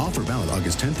Firestone. Offer valid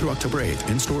August 10th through October 8th.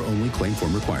 In-store only. Claim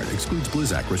form required. Excludes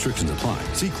Blizzak. Restrictions apply.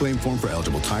 See claim form for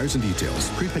eligible tires and details.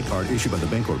 Prepaid card issued by the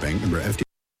Bancorp Bank, member FD.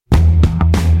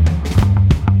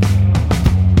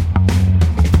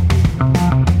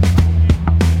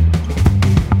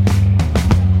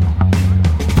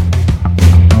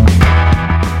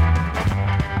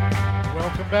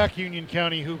 Welcome back,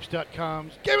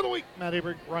 UnionCountyHoops.com's Game of the Week. Matt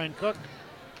Aberg, Ryan Cook.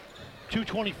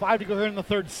 2:25 to go here in the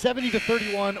third.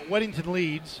 70-31, Weddington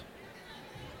leads.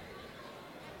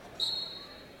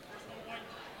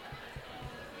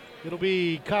 It'll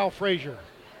be Kyle Frazier,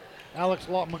 Alex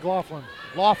Laughlin,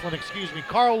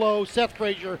 Carl Lowe, Seth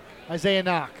Frazier, Isaiah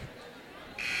Knock.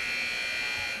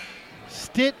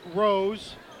 Stitt,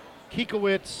 Rose,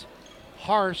 Kikowitz,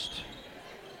 Harst,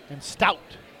 and Stout.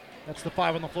 That's the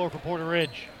 5 on the floor for Porter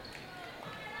Ridge.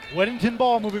 Weddington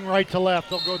ball moving right to left.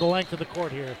 They'll go the length of the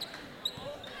court here.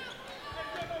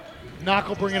 Knock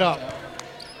will bring it up.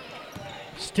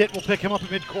 Stitt will pick him up in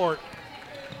midcourt.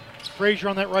 Frazier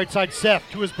on that right side. Seth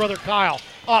to his brother Kyle.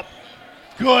 Up.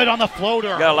 Good on the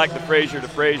floater. You gotta like the Frazier to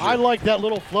Frazier. I like that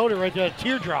little floater right there,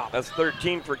 teardrop. That's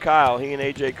 13 for Kyle. He and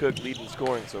A.J. Cook leading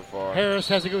scoring so far.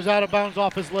 Harris as he goes out of bounds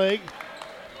off his leg.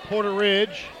 Porter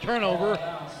Ridge, turnover,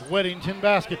 Weddington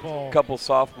basketball. A couple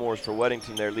sophomores for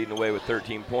Weddington there leading away with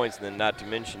 13 points, and then not to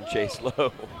mention Chase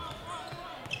Lowe.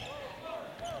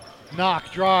 Knock,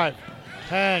 drive,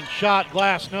 hang, shot,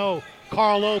 glass, no.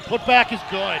 Carl Lowe, put back is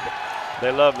good.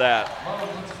 They love that.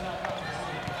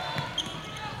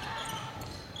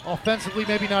 Offensively,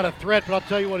 maybe not a threat, but I'll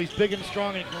tell you what, he's big and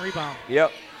strong and he can rebound.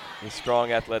 Yep, he's a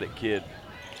strong, athletic kid.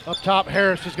 Up top,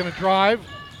 Harris is going to drive.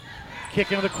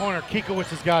 Kick into the corner. Kikowitz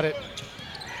has got it.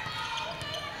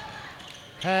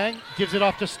 Hang, gives it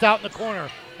off to Stout in the corner.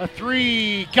 A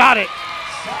three, got it.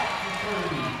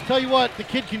 Tell you what, the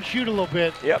kid can shoot a little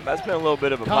bit. Yep, that's been a little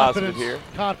bit of a positive here.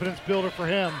 Confidence builder for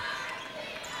him.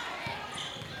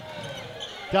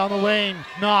 Down the lane,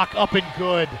 Knock, up and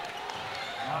good.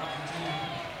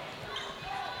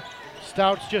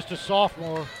 Stout's just a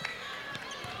sophomore.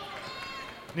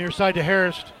 Near side to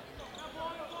Harris.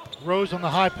 Rose on the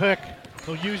high pick.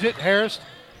 He'll use it. Harris,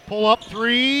 pull up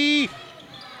three.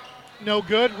 No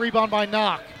good. Rebound by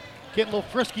Knock. Getting a little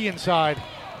frisky inside.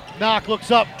 Knock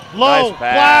looks up. Low. Nice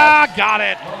pass. Blah, got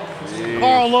it. Jeez.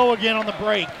 Carl Lowe again on the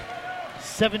break.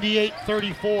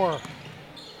 78-34.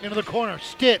 Into the corner.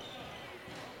 Stitt.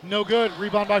 No good.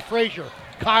 Rebound by Frazier.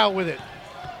 Kyle with it.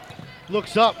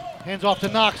 Looks up. Hands off to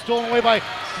Knox. Stolen away by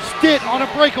Stitt on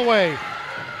a breakaway.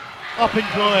 Up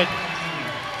and good.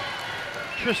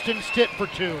 Tristan Stitt for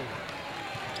two.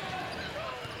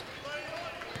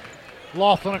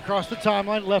 Laughlin across the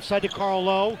timeline. Left side to Carl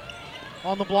Lowe.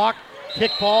 On the block.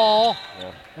 Kick ball.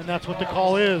 Yeah. And that's what the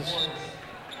call is.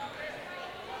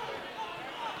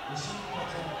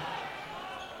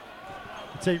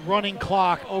 It's a running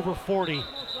clock over 40.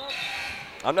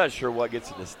 I'm not sure what gets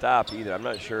it to stop either. I'm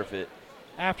not sure if it...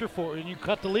 After 4, and you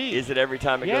cut the lead. Is it every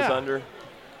time it Yeah. goes under?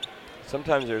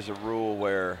 Sometimes there's a rule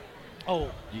where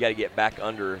you got to get back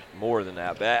under more than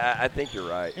that. But I think you're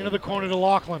right. Into the corner to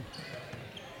Laughlin.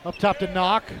 Up top to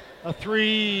Knock. A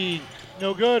three.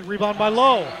 No good. Rebound by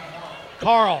Lowe.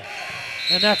 Carl.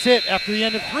 And that's it after the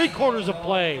end of 3 quarters of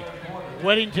play.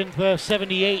 Weddington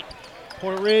 78.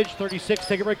 Porter Ridge 36.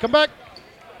 Take a break. Come back.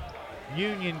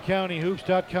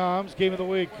 UnionCountyHoops.com's Game of the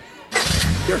Week.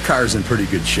 Your car's in pretty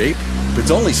good shape. If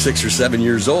it's only 6 or 7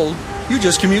 years old, you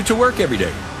just commute to work every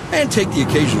day and take the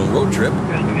occasional road trip.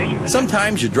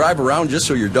 Sometimes you drive around just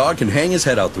so your dog can hang his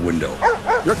head out the window.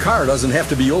 Your car doesn't have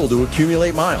to be old to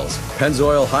accumulate miles.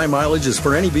 Pennzoil High Mileage is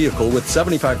for any vehicle with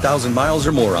 75,000 miles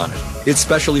or more on it. It's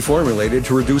specially formulated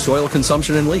to reduce oil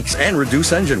consumption and leaks and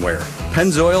reduce engine wear.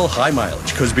 Pennzoil High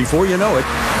Mileage, because before you know it,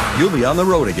 you'll be on the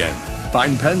road again.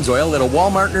 Find Pennzoil at a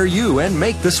Walmart near you and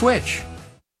make the switch.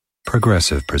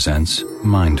 Progressive presents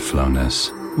Mindflowness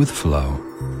with Flow.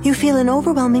 You feel an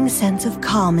overwhelming sense of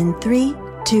calm in 3,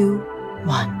 2,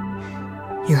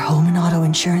 1. Your home and auto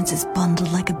insurance is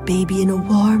bundled like a baby in a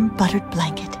warm, buttered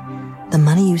blanket. The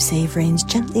money you save rains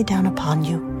gently down upon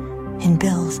you. In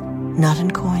bills, not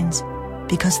in coins,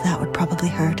 because that would probably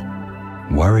hurt.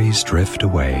 Worries drift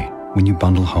away when you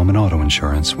bundle home and auto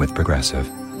insurance with Progressive.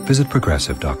 Visit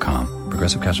Progressive.com.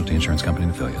 Progressive Casualty Insurance Company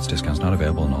and Affiliates. Discounts not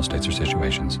available in all states or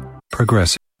situations.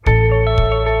 Progressive.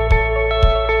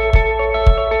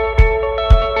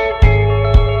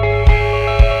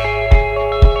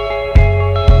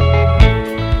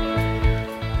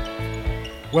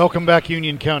 Welcome back,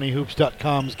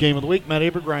 UnionCountyHoops.com's Game of the Week. Matt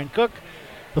Aber, Brian Cook.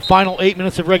 The final 8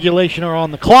 minutes of regulation are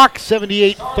on the clock.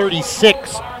 78-36,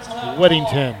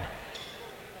 Weddington.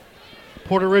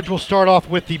 Porter Ridge will start off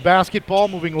with the basketball,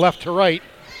 moving left to right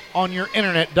on your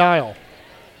internet dial.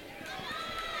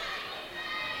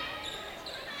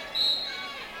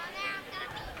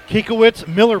 Kikowitz,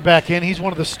 Miller back in. He's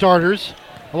one of the starters,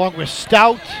 along with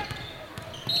Stout,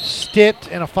 Stitt,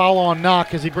 and a foul on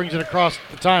Knock as he brings it across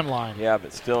the timeline. Yeah,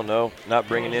 but still no. Not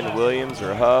bringing in Williams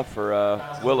or Huff or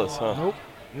Willis, huh? Nope,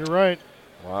 you're right.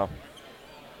 Wow.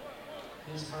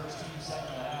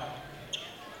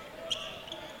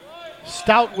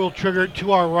 Stout will trigger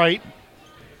to our right.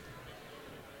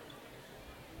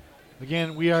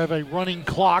 Again, we have a running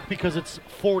clock because it's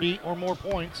 40 or more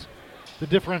points, the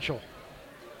differential.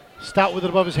 Stout with it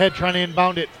above his head, trying to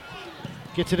inbound it.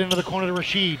 Gets it into the corner to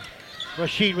Rashid.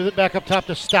 Rashid with it back up top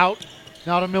to Stout.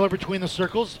 Now to Miller between the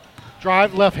circles.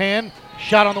 Drive, left hand,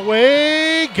 shot on the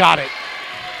way, got it.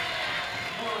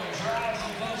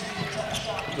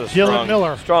 Dylan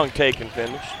Miller. Strong take and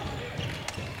finish.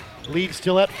 Lead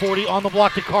still at 40 on the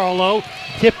block to Carl Lowe.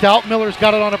 Tipped out. Miller's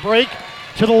got it on a break.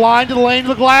 To the line, to the lane, to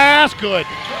the glass. Good.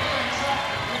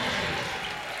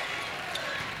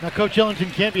 Now, Coach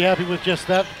Ellington can't be happy with just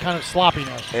that kind of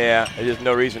sloppiness. Yeah, there's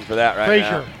no reason for that right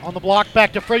now. Frazier on the block.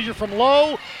 Back to Frazier from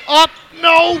Lowe. Up.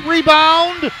 No.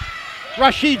 Rebound.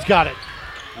 Rashid's got it.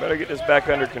 Better get this back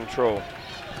under control.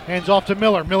 Hands off to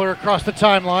Miller. Miller across the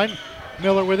timeline.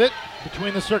 Miller with it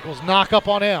between the circles. Knock up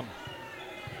on M.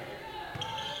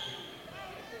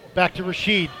 Back to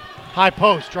Rashid. High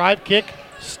post. Drive, kick.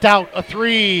 Stout. A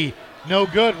three. No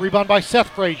good. Rebound by Seth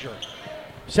Frazier.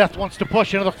 Seth wants to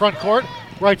push into the front court.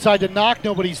 Right side to knock.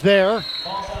 Nobody's there.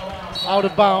 Out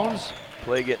of bounds.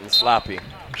 Play getting sloppy.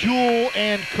 Jewell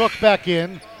and Cook back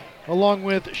in, along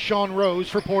with Sean Rose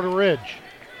for Porter Ridge.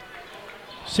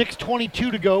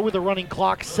 6:22 to go with a running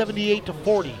clock,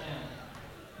 78-40.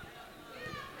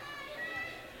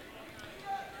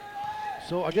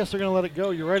 So I guess they're going to let it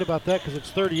go. You're right about that because it's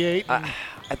 38. I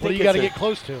think what do you got to get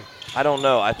close to? I don't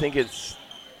know. I think it's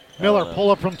Miller,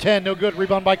 pull up from 10. No good.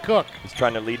 Rebound by Cook. He's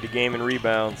trying to lead the game in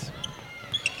rebounds.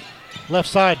 Left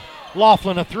side.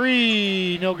 Laughlin, a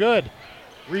three. No good.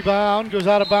 Rebound goes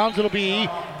out of bounds. It'll be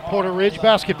Porter Ridge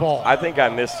basketball. I think I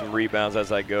missed some rebounds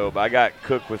as I go, but I got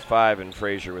Cook with 5 and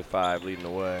Frazier with 5 leading the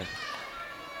way.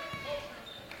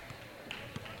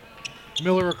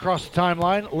 Miller across the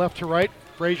timeline, left to right.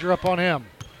 Frazier up on him.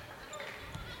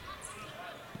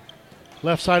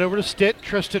 Left side over to Stitt.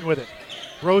 Tristan with it.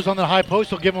 Rose on the high post.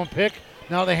 He'll give him a pick.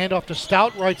 Now they hand off to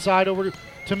Stout. Right side over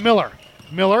to Miller.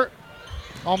 Miller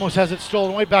almost has it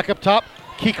stolen away. Back up top.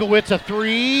 Kikowitz, a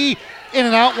three. In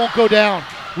and out. Won't go down.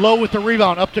 Low with the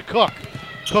rebound. Up to Cook.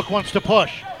 Cook wants to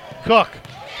push. Cook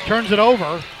turns it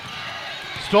over.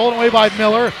 Stolen away by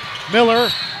Miller. Miller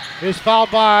is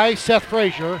fouled by Seth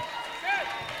Frazier.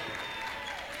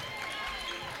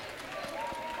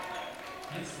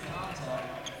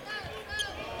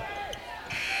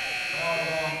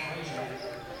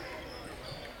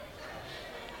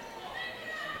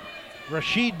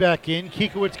 Rashid back in.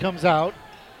 Kikowitz comes out.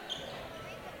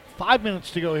 5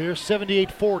 minutes to go here.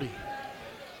 78-40.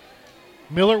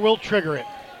 Miller will trigger it.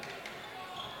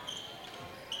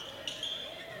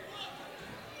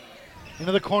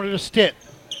 Into the corner to Stitt.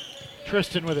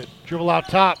 Tristan with it. Dribble out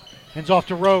top. Hands off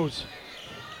to Rose.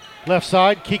 Left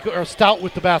side. Stout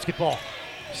with the basketball.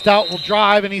 Stout will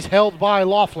drive, and he's held by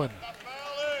Laughlin.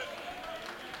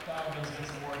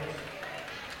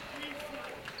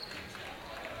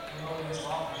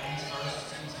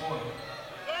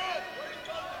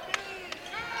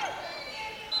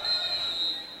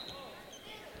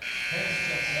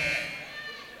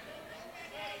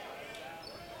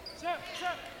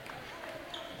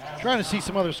 Trying to see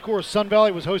some other scores. Sun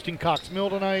Valley was hosting Cox Mill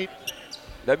tonight.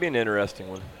 That'd be an interesting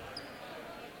one.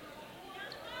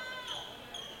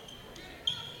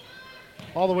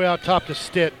 All the way out top to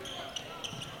Stitt.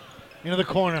 Into the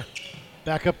corner.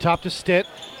 Back up top to Stitt.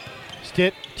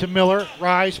 Stitt to Miller.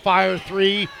 Rise, fire,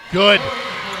 three. Good.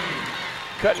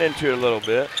 Cutting into it a little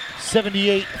bit.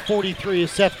 78-43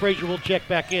 as Seth Frazier will check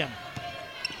back in.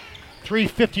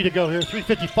 3:50 to go here.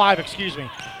 3:55, excuse me.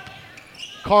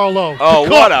 Carl Lowe. Oh,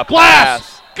 what a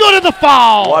pass. Good at the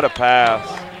foul. What a pass.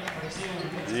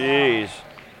 Jeez.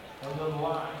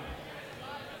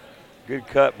 Good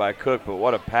cut by Cook, but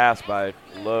what a pass by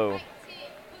Lowe.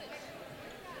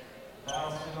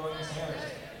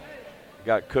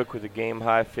 Got Cook with a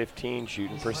game-high 15,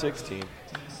 shooting for 16.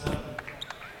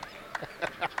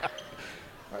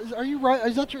 Are you right?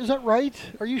 Is that right?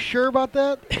 Are you sure about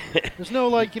that? There's no,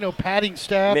 padding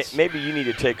stats. Maybe you need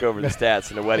to take over the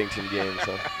stats in the Weddington game.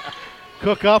 So.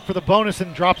 Cook up for the bonus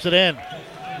and drops it in.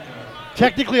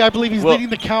 Technically, I believe he's leading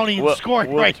the county in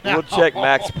scoring right now. We'll check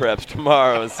Max Preps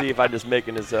tomorrow and see if I'm just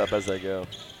making this up as I go.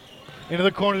 Into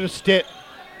the corner to Stitt.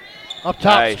 Up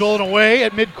top, nice. Stolen away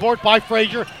at midcourt by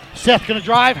Frazier. Seth going to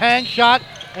drive, hang, shot,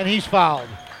 and he's fouled.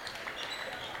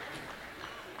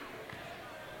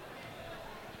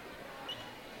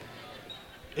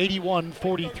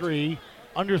 (81-43),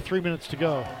 under 3 minutes to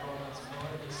go.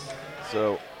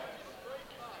 So,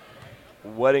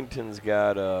 Weddington's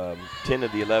got 10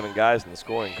 of the 11 guys in the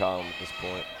scoring column at this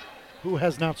point. Who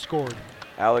has not scored?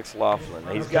 Alex Laughlin.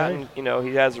 He's gotten,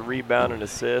 he has a rebound and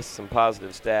assist, some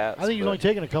positive stats. I think he's only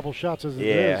taken a couple shots as it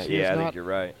is. Yeah, I think you're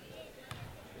right.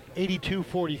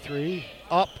 82-43,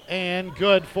 up and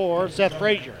good for Seth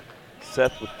Frazier.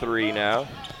 Seth with 3 now.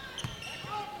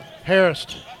 Harris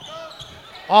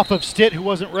off of Stitt, who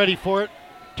wasn't ready for it.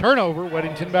 Turnover,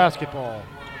 Weddington basketball.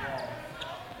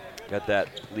 Got that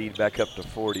lead back up to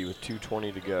 40 with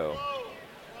 2:20 to go.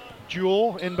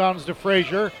 Jewell inbounds to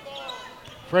Frazier.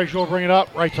 Frazier will bring it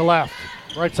up, right to left.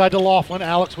 Right side to Laughlin.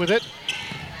 Alex with it.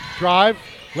 Drive.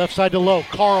 Left side to Lowe.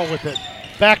 Carl with it.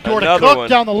 Backdoor to Cook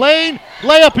down the lane.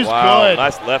 Layup is good.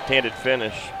 Nice left-handed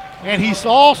finish. And he's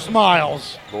all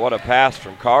smiles. But what a pass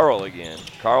from Carl again.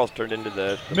 Carl's turned into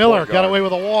the Miller got away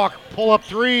with a walk. Pull up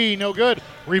three. No good.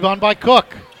 Rebound by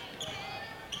Cook.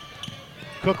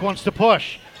 Cook wants to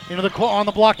push. On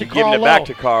the block to Carl Lowe. Giving it back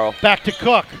to Carl. Back to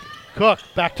Cook. Cook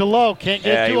back to Lowe. Can't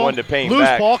get it to him. He wanted to pay him Loose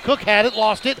back. ball. Cook had it.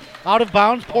 Lost it. Out of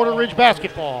bounds. Porter Ridge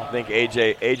basketball. I think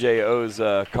AJ owes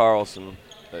Carl some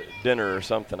dinner or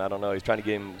something. I don't know. He's trying to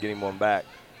get him one back.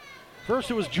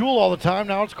 First it was Jewell all the time.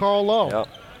 Now it's Carl Lowe. Yep.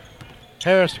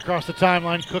 Harris across the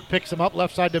timeline. Cook picks him up.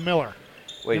 Left side to Miller.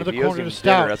 Wait, into if the he owes corner him to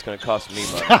Stout. dinner, that's going to cost me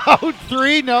money. Stout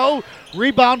three. No.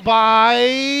 Rebound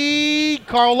by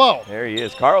Carl Lowe. There he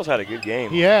is. Carl's had a good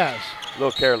game. He has. A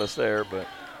little careless there, but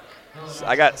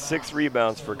I got 6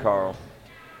 rebounds for Carl.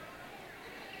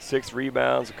 6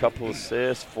 rebounds, a couple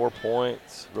assists, 4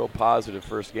 points. Real positive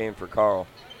first game for Carl.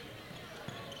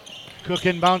 Cook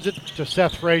inbounds it to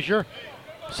Seth Frazier.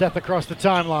 Seth across the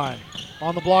timeline.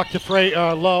 On the block to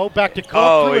Lowe. Back to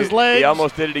Cook through his legs. He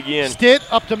almost did it again. Stitt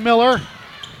up to Miller.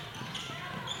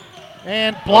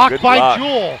 And blocked by block.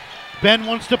 Jewell. Ben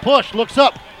wants to push. Looks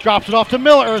up. Drops it off to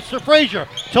Miller. Or Frazier.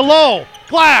 To Lowe.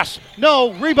 Glass.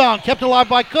 No. Rebound. Kept alive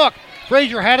by Cook.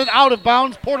 Frazier had it out of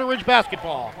bounds. Porter Ridge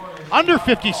basketball. Under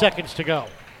 50 seconds to go.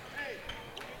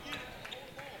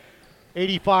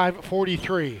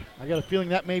 85-43. I got a feeling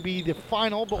that may be the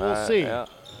final, but we'll see. Yeah.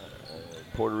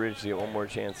 Porter Ridge to get one more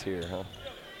chance here, huh?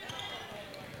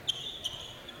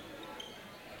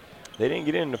 They didn't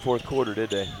get in the fourth quarter, did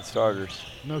they, the starters?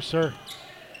 No, sir.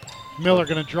 Miller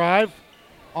going to drive.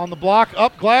 On the block,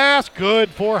 up glass. Good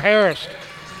for Harris.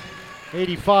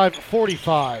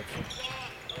 85-45.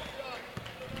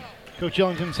 Coach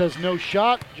Ellington says no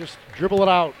shot. Just dribble it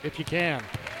out if you can.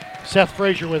 Seth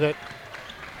Frazier with it.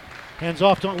 Hands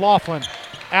off to Laughlin.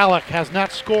 Alec has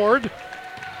not scored.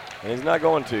 And he's not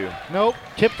going to. Nope.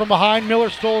 Tip from behind. Miller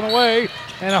stolen away.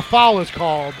 And a foul is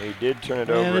called. He did turn it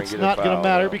over and and it's get a foul. not going to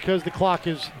matter because the clock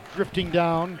is drifting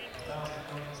down.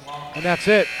 And that's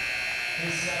it.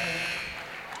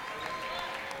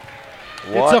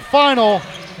 It's a final.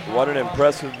 What an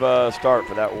impressive start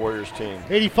for that Warriors team.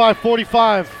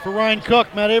 85-45 for Ryan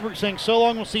Cook. Matt Abrams saying so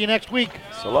long. We'll see you next week.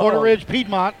 So long. Porter Ridge,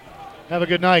 Piedmont. Have a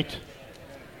good night.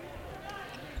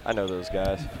 I know those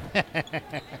guys.